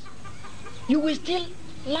 But you will still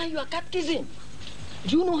learn your catechism.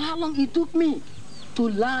 Do you know how long it took me to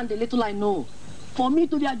learn the little I know? For me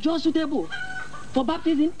to be adjust suitable for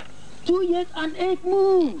baptism, 2 years and 8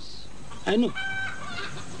 months.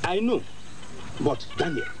 I know. But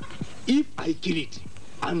Daniel, if I kill it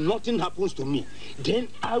and nothing happens to me, then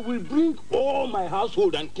I will bring all my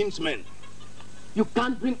household and kinsmen. You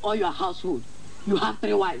can't bring all your household. You have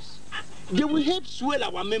 3 wives. They will help swell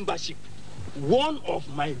our membership. One of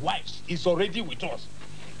my wives is already with us.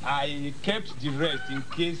 I kept the rest in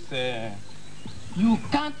case... You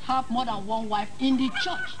can't have more than 1 wife in the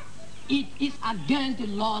church. It is against the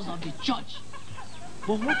laws of the church.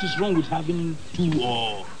 But what is wrong with having 2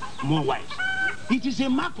 or more wives? It is a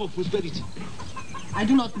mark of prosperity. I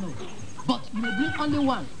do not know. But you may bring only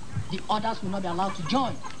 1. The others will not be allowed to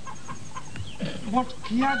join. But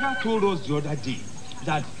Kiaga told us the other day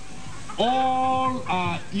that all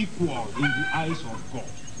are equal in the eyes of God.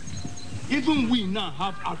 Even we now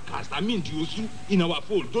have outcasts, the Osu, in our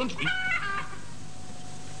fold, don't we?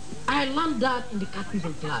 I learned that in the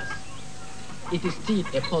catechism class. It is still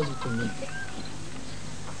a puzzle to me.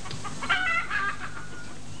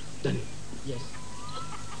 Daniel. Yes.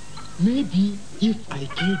 Maybe if I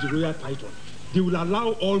kill the royal python, they will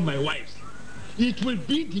allow all my wives. It will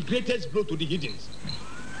be the greatest blow to the heathens.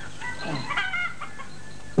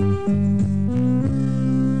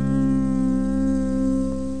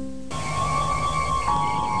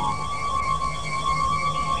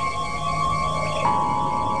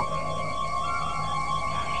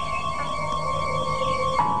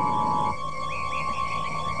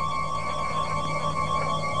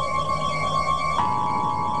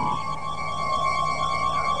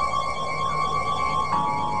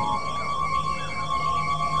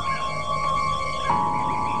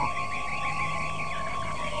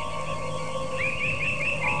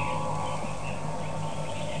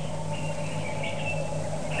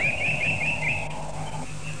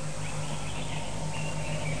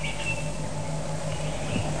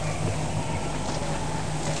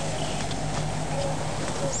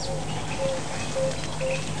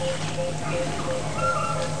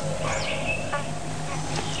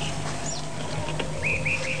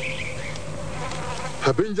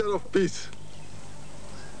 Harbinger of peace,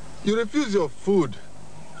 you refuse your food.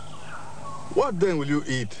 What then will you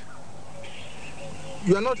eat?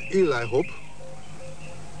 You are not ill, I hope.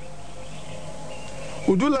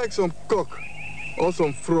 Would you like some cock or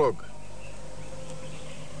some frog?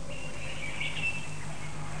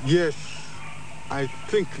 Yes, I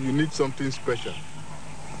think you need something special.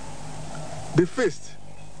 The feast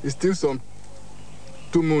is still some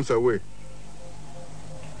 2 months away.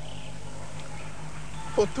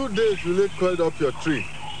 For 2 days, you lay coiled up your tree,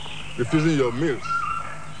 refusing your meals.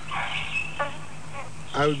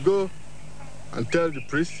 I will go and tell the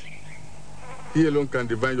priest. He alone can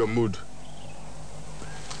divine your mood.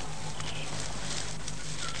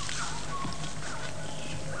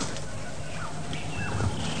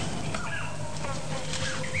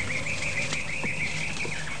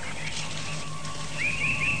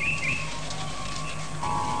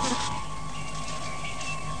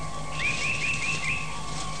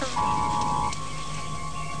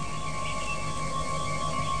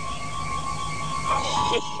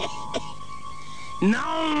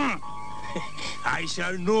 Now, I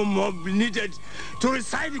shall no more be needed to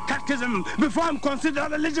recite the catechism before I'm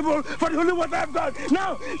considered eligible for the holy water of God.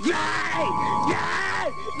 Now,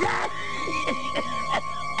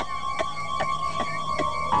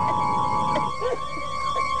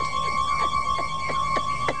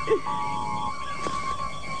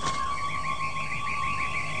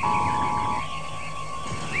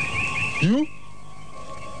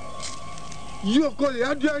 You of course,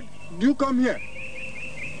 how do you come here?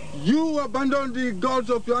 You abandoned the gods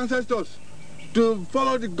of your ancestors to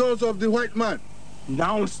follow the gods of the white man.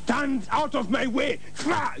 Now stand out of my way,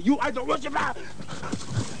 you idol worshiper!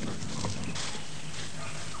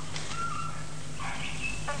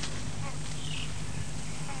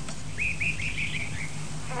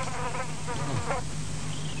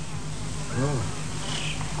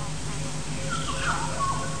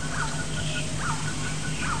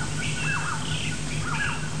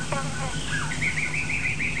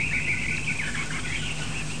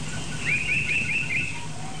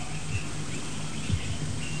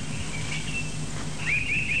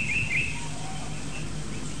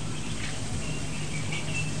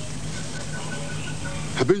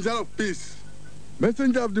 Harbinger of peace,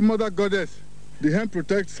 messenger of the mother goddess, the hen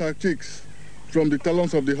protects her chicks from the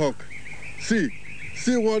talons of the hawk. See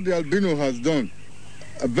what the albino has done.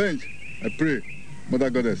 Avenge, I pray,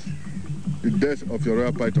 mother goddess, the death of your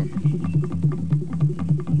royal python.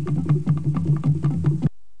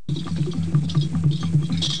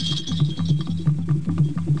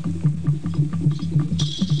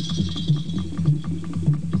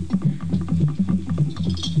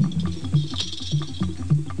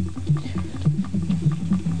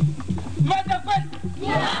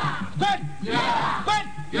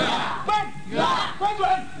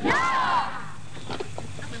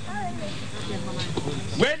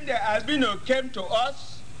 albino came to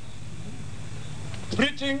us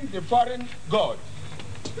preaching the foreign God.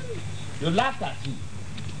 You laughed at him.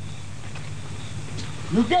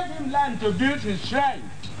 You gave him land to build his shrine.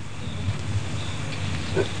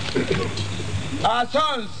 Our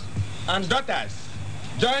sons and daughters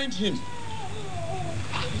joined him.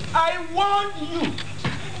 I warned you.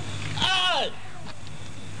 I,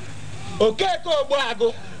 Okeko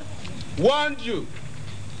Obuago, warned you.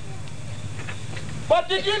 But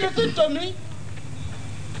did you listen to me?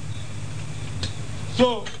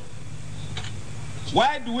 So,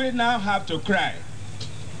 why do we now have to cry?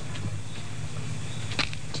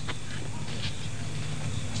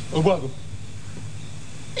 Obuago,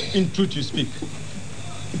 in truth you speak.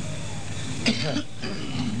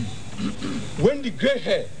 When the gray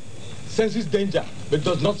hair senses danger but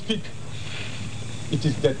does not speak, it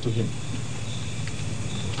is death to him.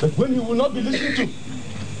 But when he will not be listened to,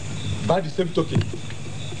 by the same token,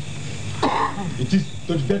 it is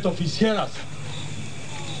to the death of his hearers.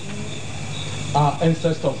 Our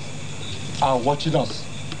ancestors are watching us.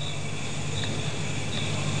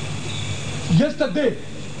 Yesterday,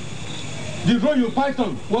 the royal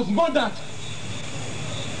python was murdered.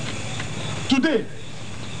 Today,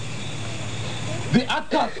 the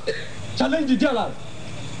outcast challenge the dealers.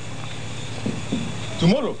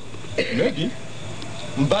 Tomorrow, maybe,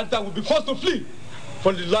 Mbanta will be forced to flee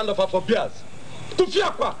from the land of our forebears to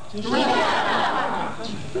Fiakwa.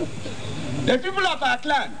 The people of our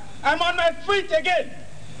clan, I'm on my feet again.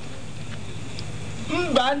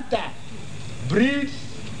 Mbanta breeds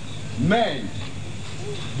men,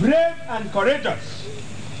 brave and courageous.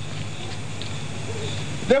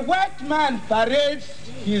 The white man parades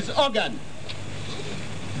his organ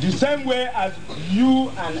the same way as you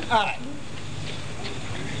and I.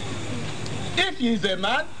 If he is a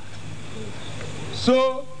man,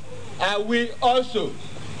 so are we also.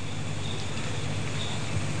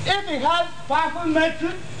 If he has powerful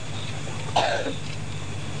medicine,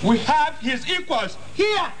 we have his equals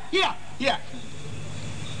here.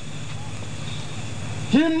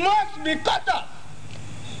 He must be cut off,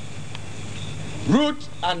 root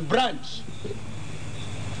and branch.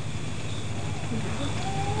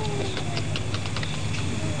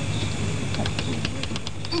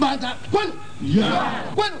 Mbata, kwenu?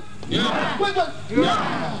 Yeah. Kwenu? Yeah. Kwenu?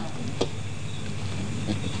 Yeah.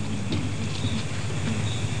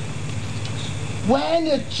 When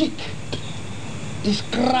a chick is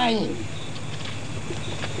crying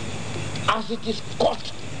as it is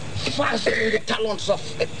caught fast in the talons of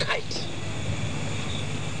a kite,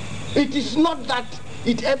 it is not that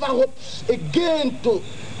it ever hopes again to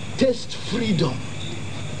taste freedom.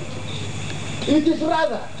 It is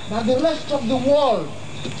rather that the rest of the world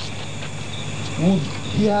would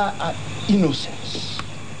hear our innocence.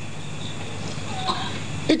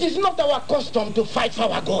 It is not our custom to fight for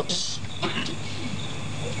our gods.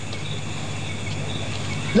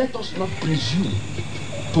 Let us not presume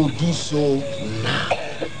to do so now.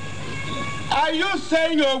 Are you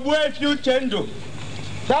saying your way Chendo,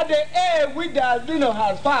 that the air which the albino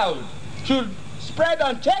has found should spread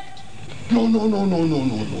unchecked? No.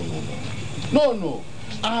 No.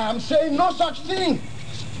 I am saying no such thing.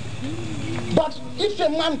 But if a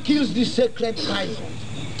man kills the sacred python,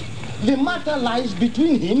 the matter lies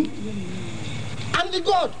between him and the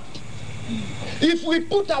god. If we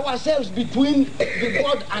put ourselves between the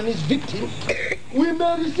god and his victim, we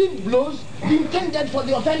may receive blows intended for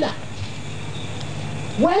the offender.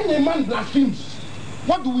 When a man blasphemes,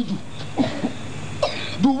 what do?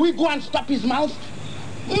 Do we go and stop his mouth?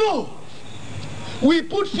 No. We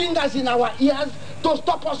put fingers in our ears to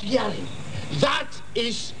stop us hearing. That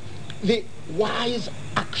is the wise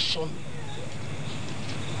action.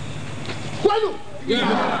 Kwanu?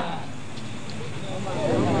 Yeah.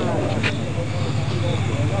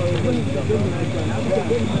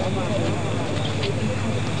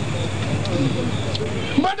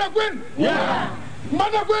 Mother Gwen! Yeah.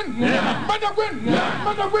 Mother Gwen! Yeah. Mother Gwen! Yeah.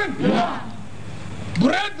 Mother Gwen! Yeah.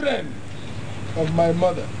 Brethren of my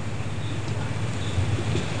mother,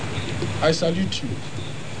 I salute you.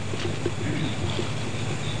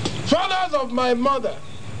 Fathers of my mother,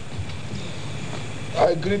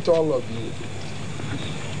 I greet all of you.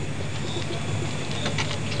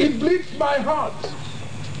 It bleeds my heart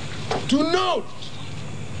to note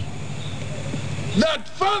that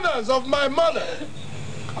fathers of my mother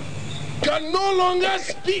can no longer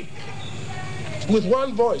speak with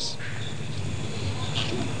one voice.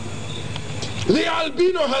 The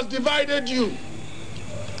albino has divided you,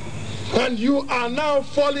 and you are now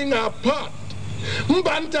falling apart.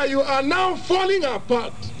 Mbanta, you are now falling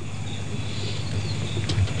apart.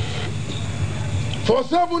 For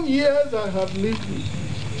 7 years I have lived it.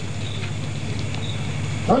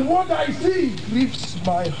 And what I see grieves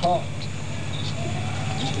my heart.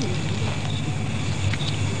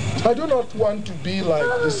 I do not want to be like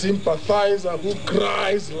the sympathizer who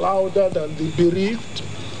cries louder than the bereaved.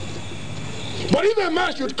 But if a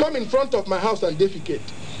man should come in front of my house and defecate,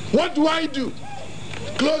 what do?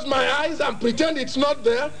 Close my eyes and pretend it's not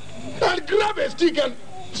there? And grab a stick and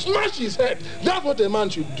smash his head? That's what a man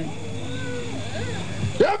should do.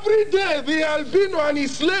 Every day the albino and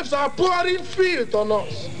his slaves are pouring filth on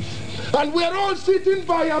us. And we're all sitting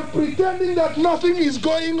by and pretending that nothing is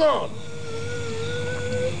going on.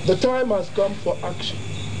 The time has come for action.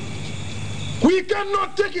 We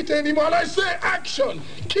cannot take it anymore. And I say action.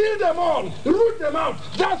 Kill them all. Root them out.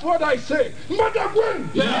 That's what I say.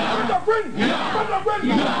 Madagwen! Yeah. Madagwen! Yeah. Madagwen!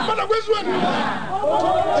 Yeah. Madagwen!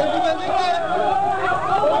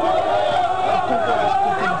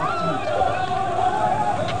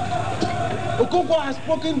 Okonkwo has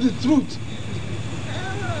spoken the truth.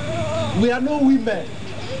 We are no women.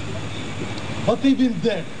 But even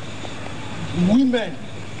then, women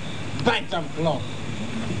bite and claw.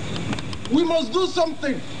 We must do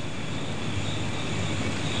something.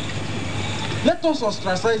 Let us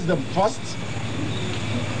ostracize them first.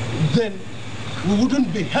 Then we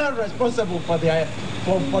wouldn't be held responsible for the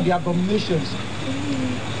abominations.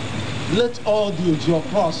 Let all the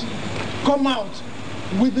Ojuopos come out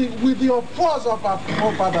with the applause of our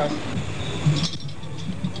forefathers.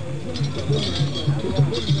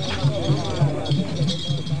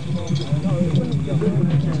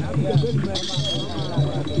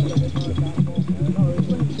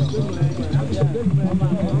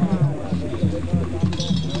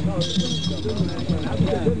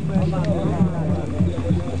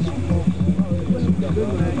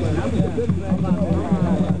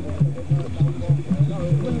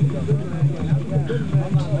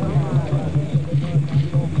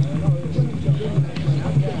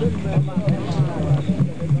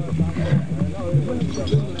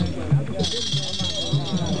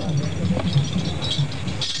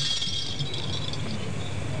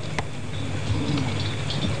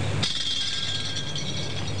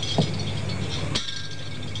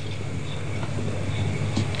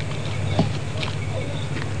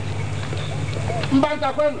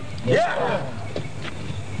 Yeah.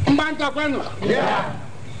 Mbanta kwenu? Yeah.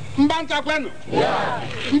 Mbanta kwenu? Yeah.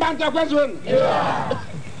 Mbanta kwenu? Yeah.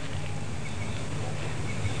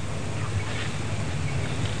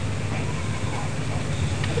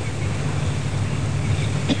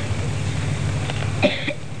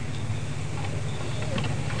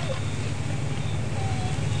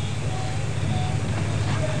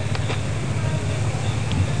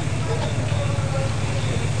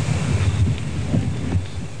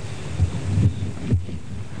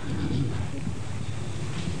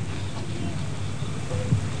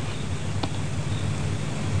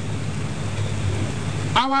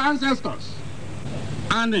 Our ancestors,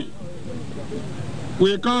 Annie,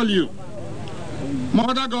 we call you.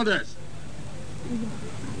 Mother Goddess,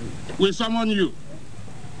 we summon you.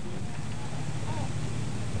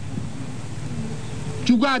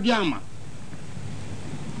 Chugwa Biama,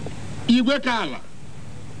 Igwe Kala,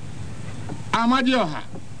 Amadioha,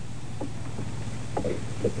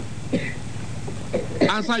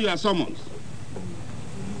 answer your summons.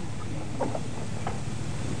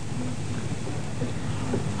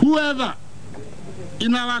 Whoever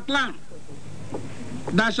in our clan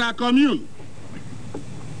that shall commune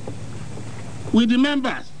with the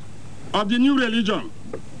members of the new religion,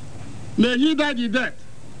 may he die the death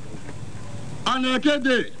on Eke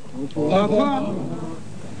Day,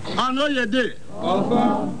 on Oye Day,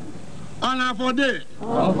 on Afo Day,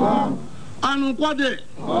 on Nkwo Day.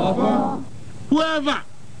 Whoever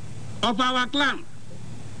of our clan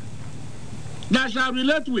that shall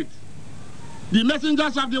relate with the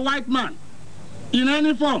messengers of the white man in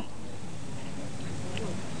any form,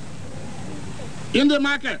 in the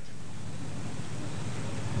market,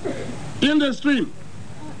 in the stream,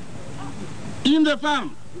 in the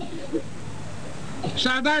farm,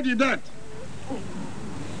 shall die the death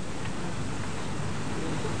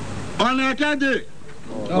on Eke Day,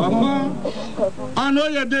 on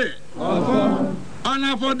Oye Day, on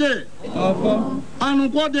Afo Day, on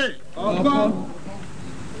Nkwo Day.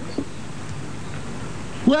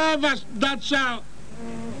 Whoever that shall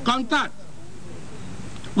contact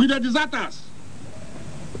with the deserters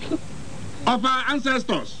of our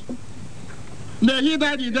ancestors, may he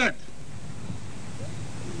die the death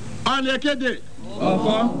on Eke Day,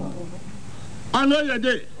 on Oye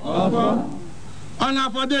Day, on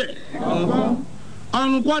Afo Day, on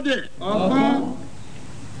Nkwo Day.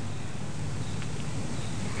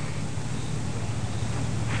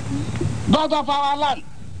 God of our land,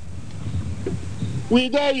 we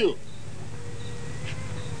dare you.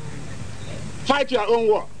 Fight your own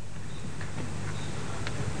war.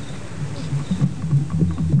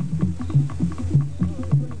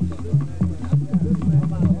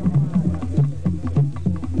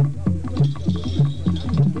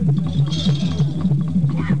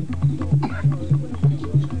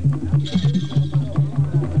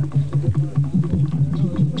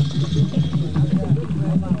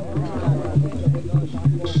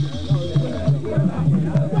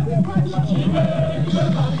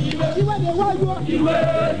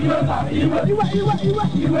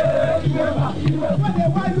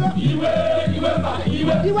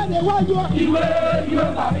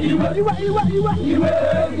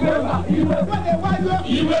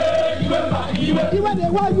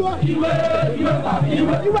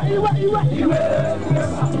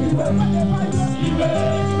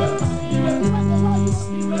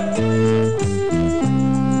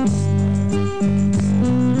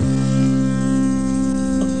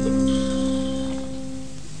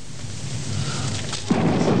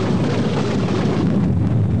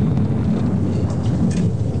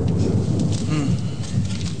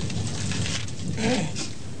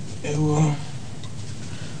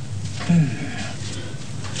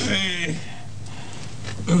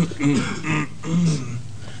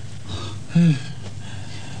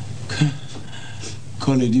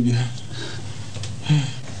 Call it, Dibia.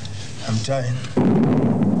 I'm trying.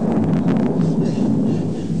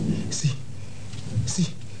 See.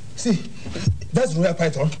 That's real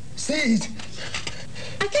python. See it.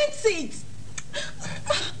 I can't see it.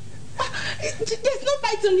 There's no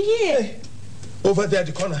python here. Over there at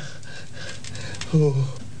the corner.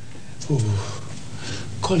 Oh.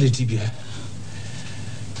 Call it, Dibia.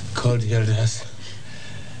 Call the elders.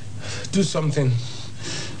 Do something.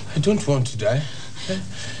 I don't want to die.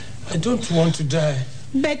 I don't want to die.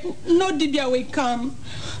 But no Dibia will come.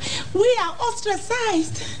 We are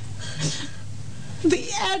ostracized. The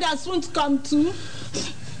elders won't come too.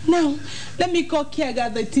 Now, let me call Kiaga,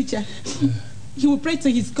 the teacher. He will pray to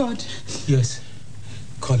his God. Yes.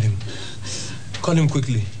 Call him. Call him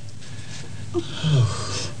quickly.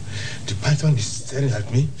 Oh, the python is staring at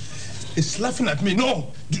me. It's laughing at me.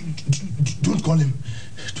 No! Don't call him.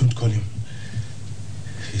 Don't call him.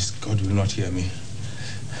 His God will not hear me.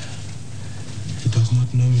 He does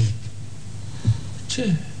not know me.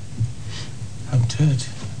 Che, I'm tired.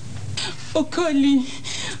 Okoli,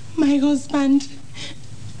 my husband,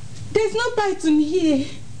 there's no python here.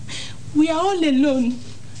 We are all alone.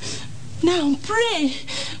 Now pray.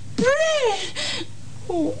 Pray.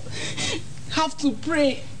 Oh, have to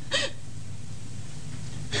pray.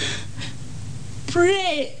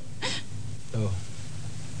 Pray. Oh,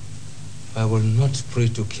 I will not pray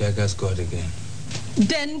to Kiaga's God again.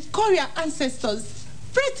 Then call your ancestors.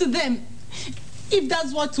 Pray to them, if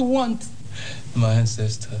that's what you want. My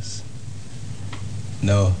ancestors?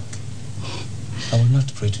 No, I will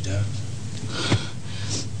not pray to them.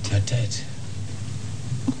 They are dead.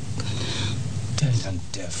 Dead and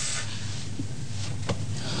deaf.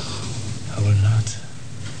 I will not.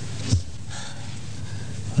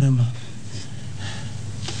 Rema,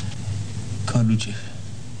 call Luchi.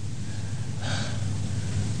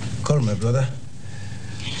 Call my brother.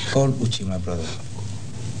 Call Uchi, my brother.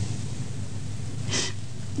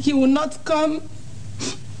 He will not come.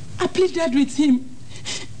 I pleaded with him.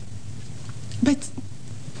 But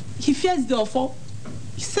he fears the Ofo.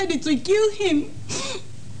 He said it will kill him.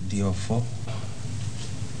 The Ofo?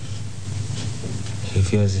 He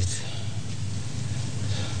fears it.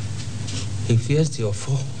 He fears the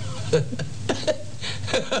Ofo.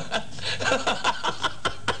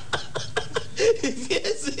 He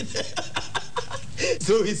fears it.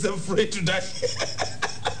 So he's afraid to die.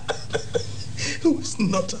 He was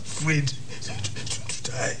not afraid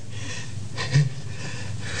to die.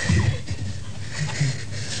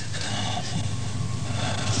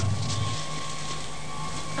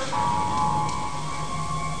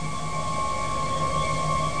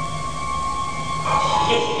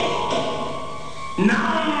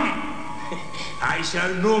 Now, I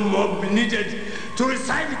shall no more be needed to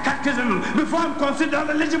recite the catechism before I'm considered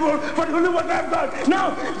eligible for the Holy Word of God.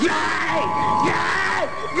 Now, die! Die!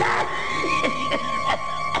 Die!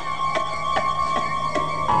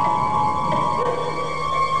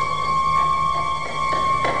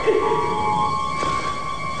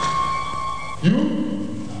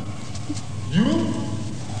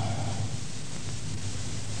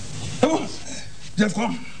 They've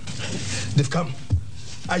come. They've come.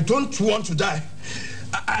 I don't want to die.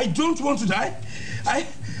 I don't want to die.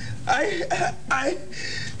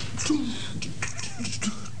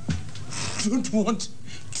 don't want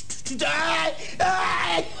to die.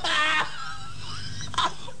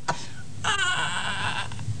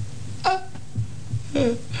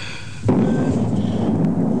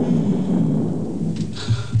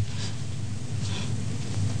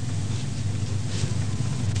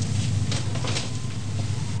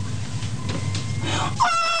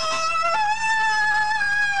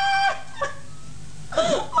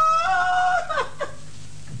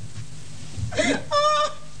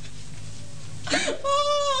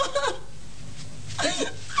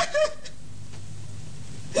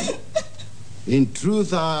 In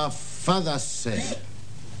truth, our fathers said,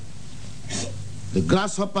 the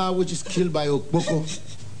grasshopper which is killed by Okpoko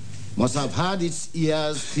must have had its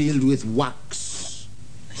ears filled with wax.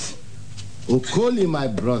 Okoli, my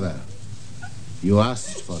brother, you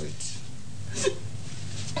asked for it.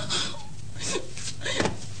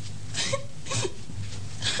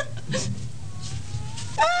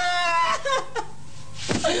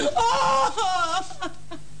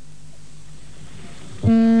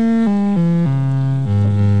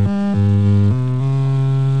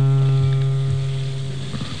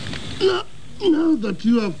 Now that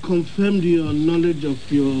you have confirmed your knowledge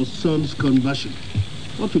of your son's conversion,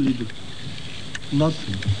 what will you do?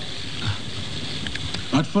 Nothing.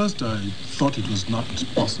 At first I thought it was not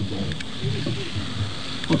possible.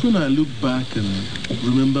 But when I look back and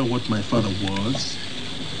remember what my father was,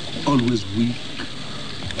 always weak,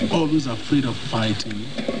 always afraid of fighting,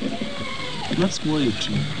 that's why it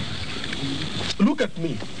changed. Look at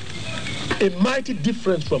me. A mighty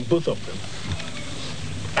difference from both of them.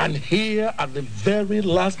 And here, at the very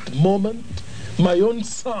last moment, my own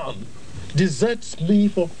son deserts me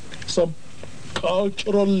for some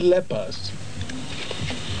cultural lepers.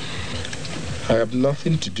 I have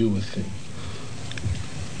nothing to do with him.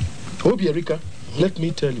 Obiarika, let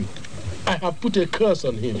me tell you, I have put a curse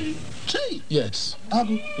on him. Yes.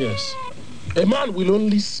 Yes. A man will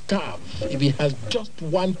only starve if he has just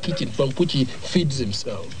one kitchen from which he feeds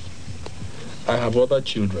himself. I have other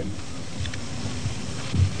children.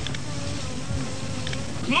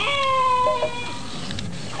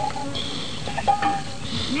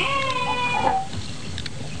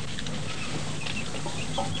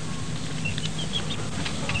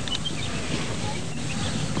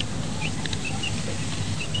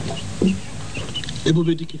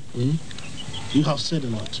 Ebubedike, you have said a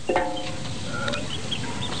lot.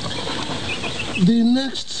 The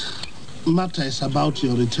next matter is about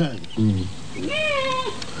your return.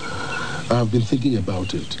 I have been thinking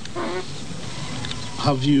about it.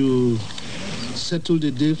 Have you settled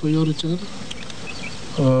a day for your return?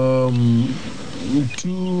 2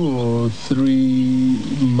 or 3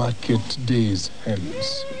 market days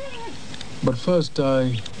hence. But first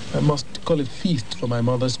I must call a feast for my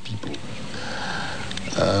mother's people.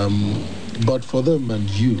 But for them and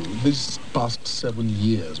you, this past 7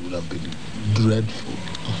 years would have been dreadful.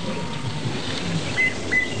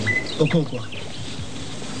 Okonkwo,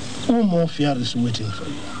 Osuofia is waiting for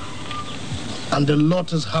you. And a lot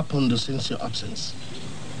has happened since your absence.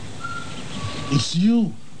 It's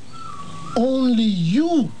you, only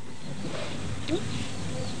you,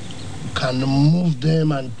 can move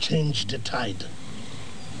them and change the tide.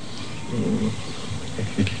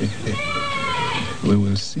 We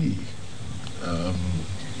will see.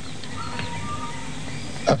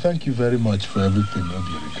 I thank you very much for everything,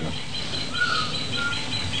 Obiarika.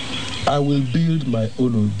 I will build my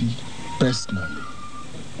own Obi personally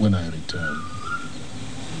when I return.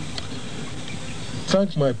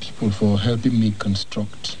 Thank my people for helping me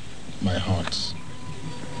construct my hearts.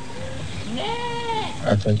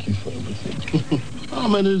 I thank you for everything. How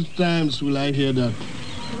many times will I hear that?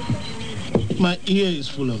 My ear is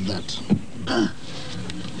full of that.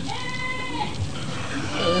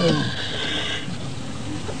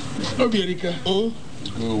 Obiarika, go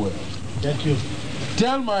well. Thank you.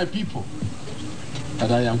 Tell my people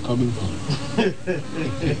that I am coming home.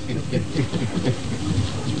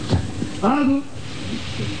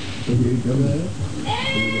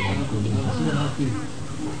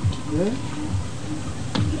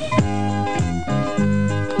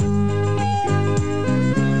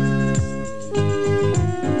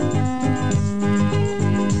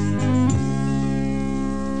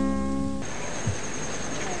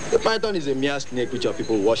 The python is a mere snake which your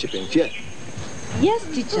people worship in fear. Yes,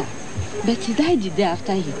 teacher. But he died the day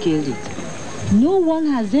after he killed it. No one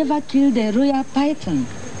has ever killed a royal python.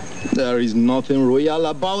 There is nothing royal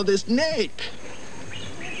about the snake.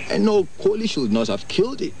 And no Koli should not have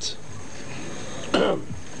killed it.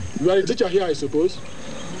 You are a teacher here, I suppose?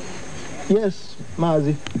 Yes,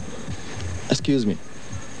 Mazi. Excuse me.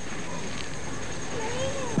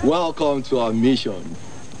 Welcome to our mission.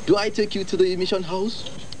 Do I take you to the mission house?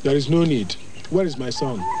 There is no need. Where is my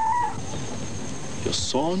son? Your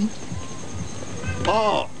son?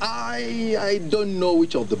 Oh, I don't know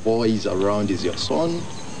which of the boys around is your son.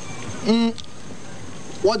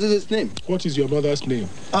 What is his name? What is your mother's name?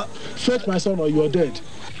 Fetch my son or you are dead.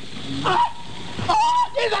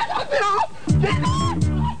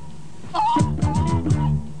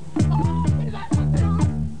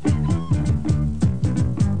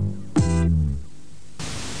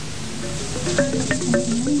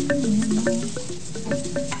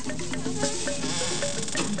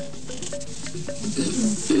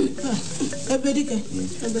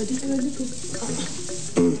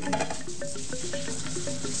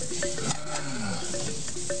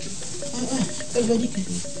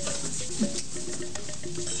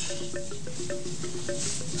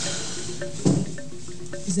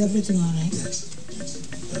 Is everything all right? Yes.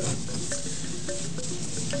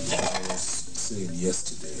 I was saying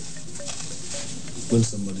yesterday, when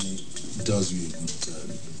somebody does you a good turn,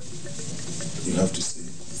 you have to say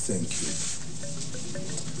thank you.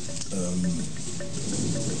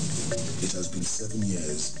 It has been 7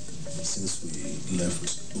 years since we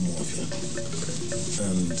left Osuofia,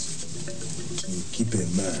 and to keep a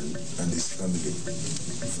man and his family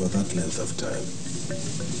for that length of time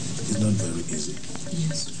is not very easy.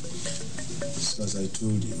 Yes. So as I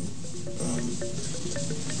told you,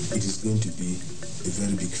 it is going to be a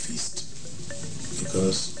very big feast,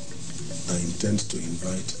 because I intend to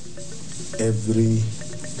invite every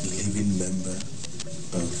living member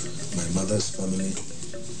of my mother's family,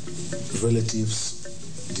 relatives,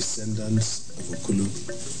 descendants of Okulu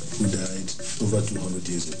who died over 200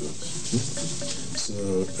 years ago. So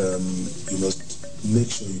you must make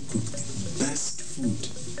sure you cook the best food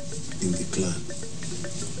in the clan.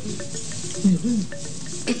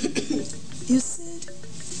 You said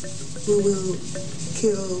we will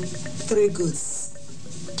kill 3 goats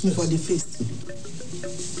for the feast.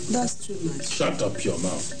 That's too much. Shut up your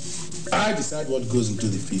mouth. I decide what goes into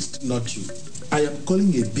the feast, not you. I am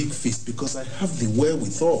calling a big feast because I have the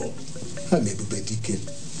wherewithal. I'm a Bubedike.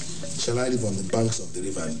 Shall I live on the banks of the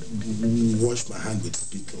river and wash my hand with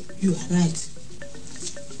spittle? You are right.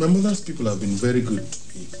 My mother's people have been very good to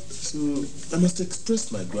me, so I must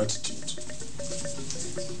express my gratitude.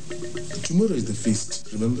 Tomorrow is the feast,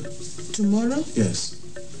 remember? Tomorrow? Yes.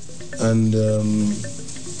 And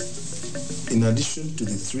in addition to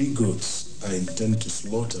the 3 goats I intend to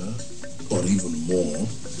slaughter, or even more,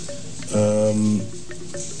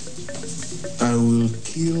 I will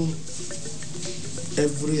kill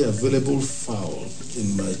every available fowl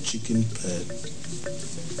in my chicken pen.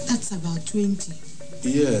 That's about 20.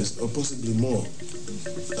 Yes, or possibly more.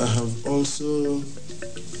 I have also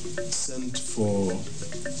sent for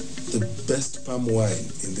the best palm wine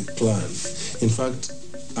in the clan. In fact,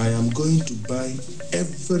 I am going to buy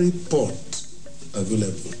every pot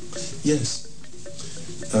available. Yes.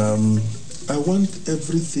 I want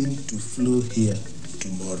everything to flow here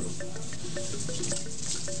tomorrow.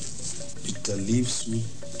 Bitter leaf soup,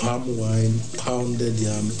 palm wine, pounded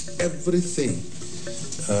yam, everything.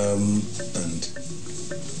 And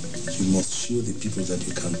you must show the people that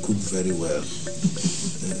you can cook very well.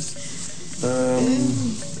 Yes.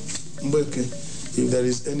 Mbeke, if there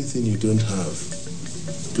is anything you don't have,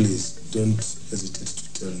 please don't hesitate to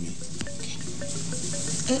tell me.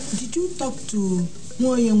 Did you talk to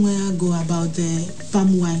Nollywood about the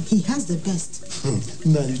palm wine? He has the best.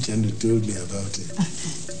 Now you told me about it.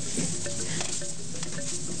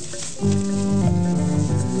 Wait,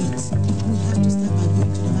 we have to start by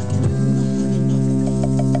going to the market.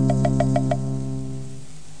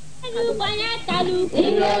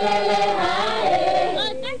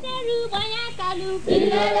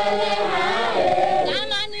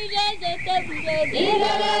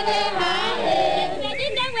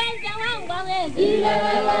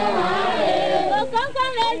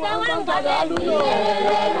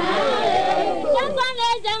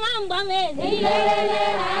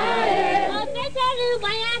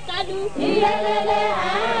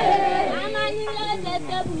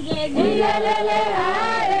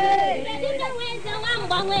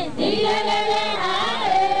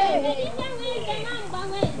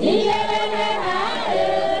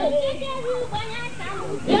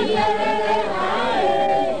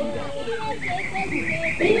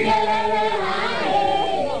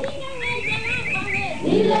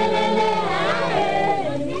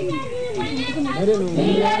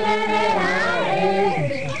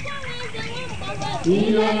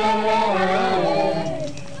 We will not have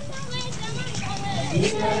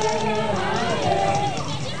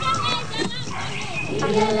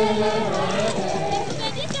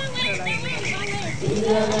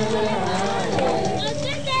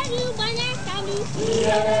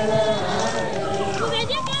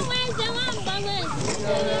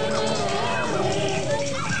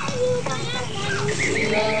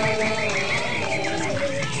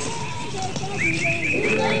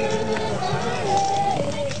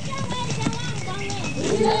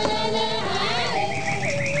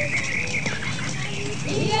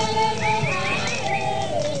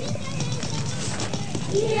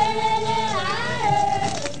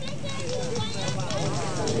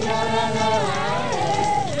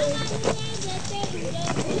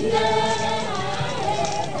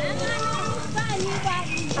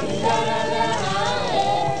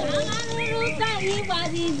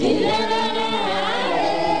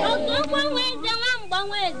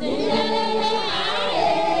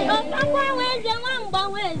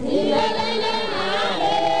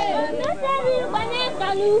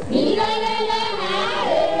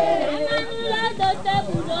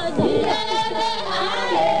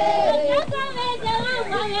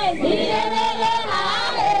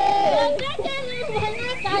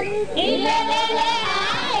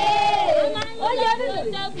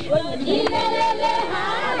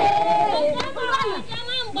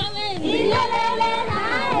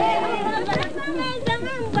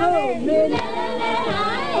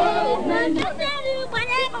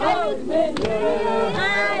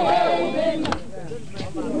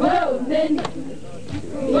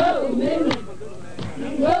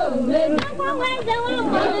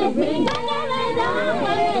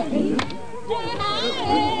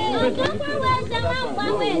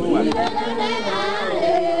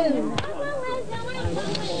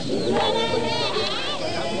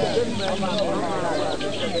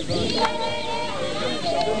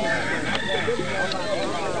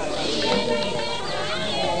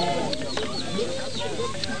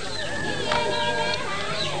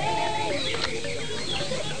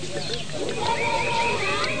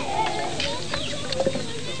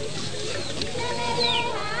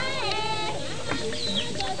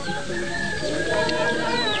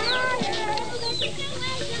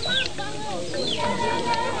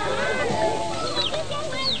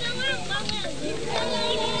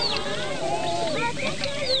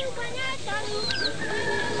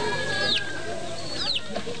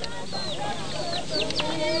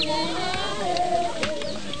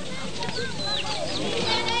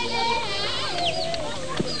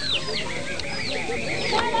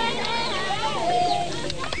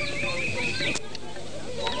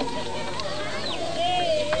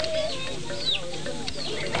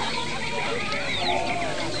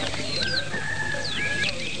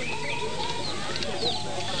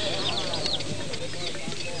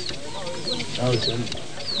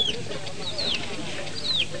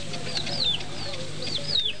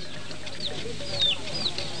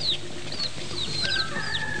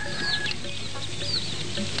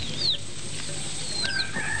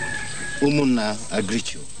Umunna, I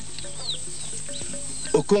greet you.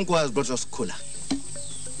 Okonkwo has brought us cola.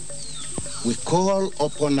 We call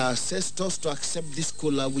upon our ancestors to accept this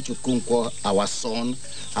cola which Okonkwo, our son,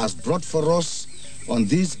 has brought for us on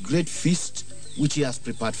this great feast which he has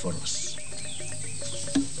prepared for us.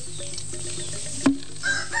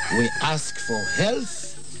 We ask for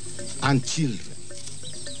health and children.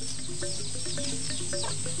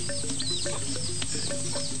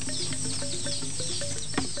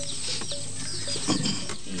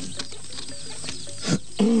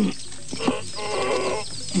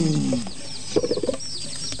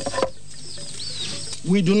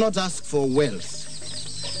 We do not ask for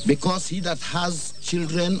wealth, because he that has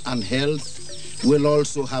children and health will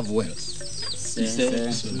also have wealth.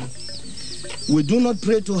 We do not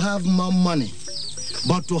pray to have more money,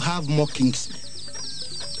 but to have more kingsmen.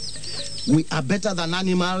 We are better than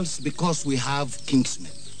animals because we have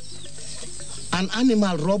kingsmen. An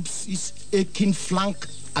animal rubs his aching flank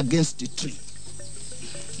against a tree.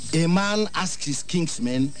 A man asks his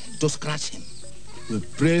kingsmen to scratch him. We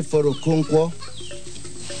pray for Okonkwo,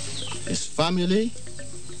 his family,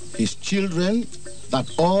 his children, that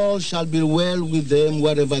all shall be well with them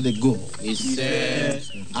wherever they go.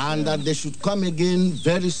 And that they should come again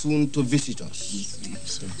very soon to visit us.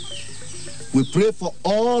 We pray for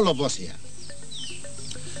all of us here.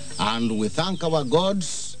 And we thank our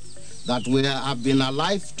gods that we have been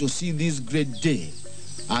alive to see this great day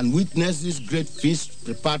and witness this great feast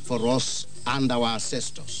prepared for us and our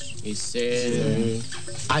ancestors.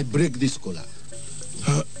 I break this cola.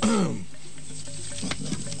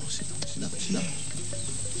 Sit down.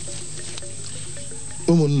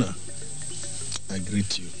 Umunna, I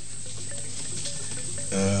greet you.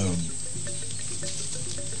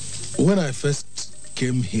 When I first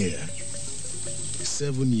came here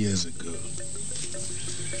 7 years ago,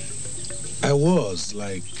 I was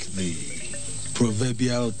like the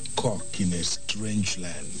proverbial cock in a strange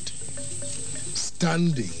land,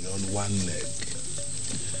 standing on one leg.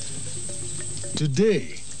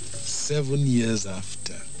 Today, 7 years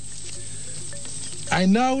after, I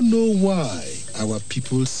now know why our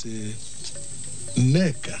people say,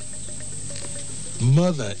 Neka,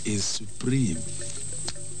 mother is supreme.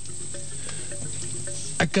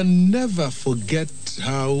 I can never forget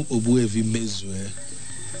how Obuefi Mezue,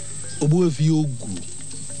 Obuefi Ogu,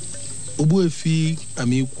 Obuefi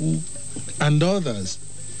Amiku, and others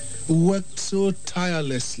worked so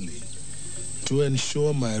tirelessly to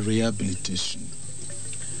ensure my rehabilitation.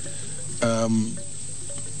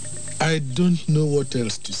 I don't know what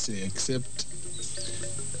else to say except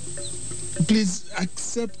please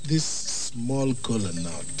accept this small kola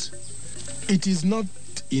nut. It is not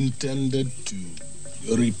intended to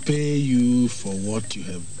repay you for what you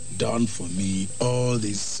have done for me all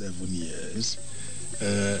these 7 years.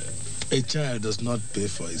 A child does not pay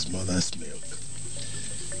for his mother's milk.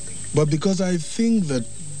 But because I think that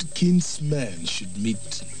kinsmen should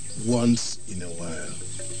meet once in a while.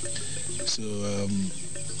 So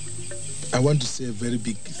I want to say a very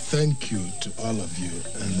big thank you to all of you,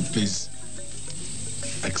 and please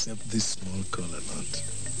accept this small kola nut.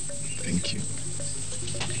 Thank you.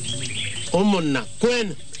 Omona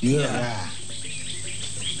Kwen. Yeah.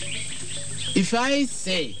 If I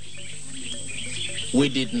say we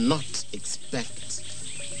did not expect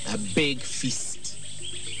a big feast,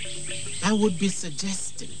 I would be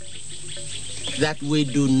suggesting that we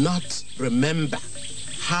do not remember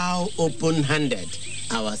how open-handed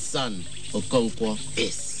our son Okonkwo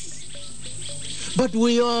is. But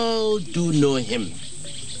we all do know him,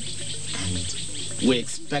 and we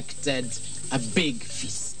expected a big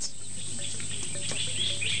feast.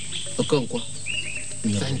 Okonkwo,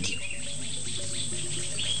 thank you.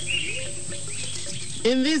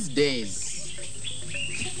 In these days,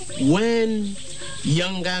 when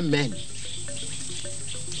younger men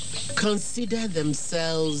consider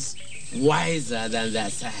themselves wiser than their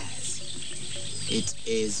sires, it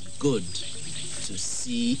is good to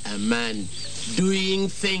see a man doing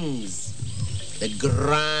things the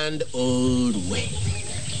grand old way.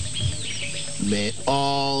 May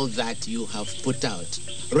all that you have put out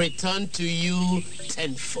return to you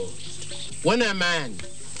tenfold. When a man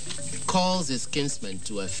calls his kinsmen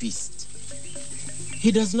to a feast,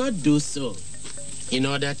 he does not do so in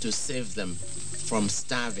order to save them from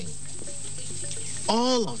starving.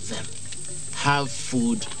 All of them have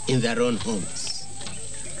food in their own homes.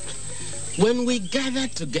 When we gather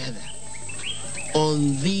together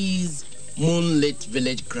on these moonlit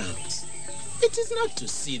village grounds, it is not to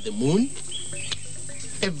see the moon.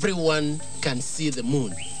 Everyone can see the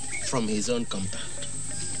moon from his own compound.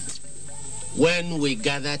 When we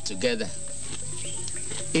gather together,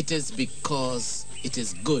 it is because it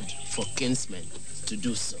is good for kinsmen to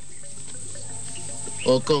do so.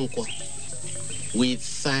 Okonkwo, we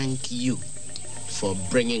thank you for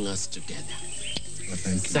bringing us together.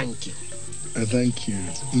 Thank you. I thank you.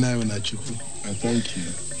 Nayonachuku, I thank you.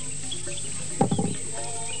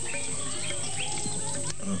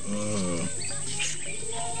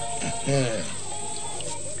 Yeah.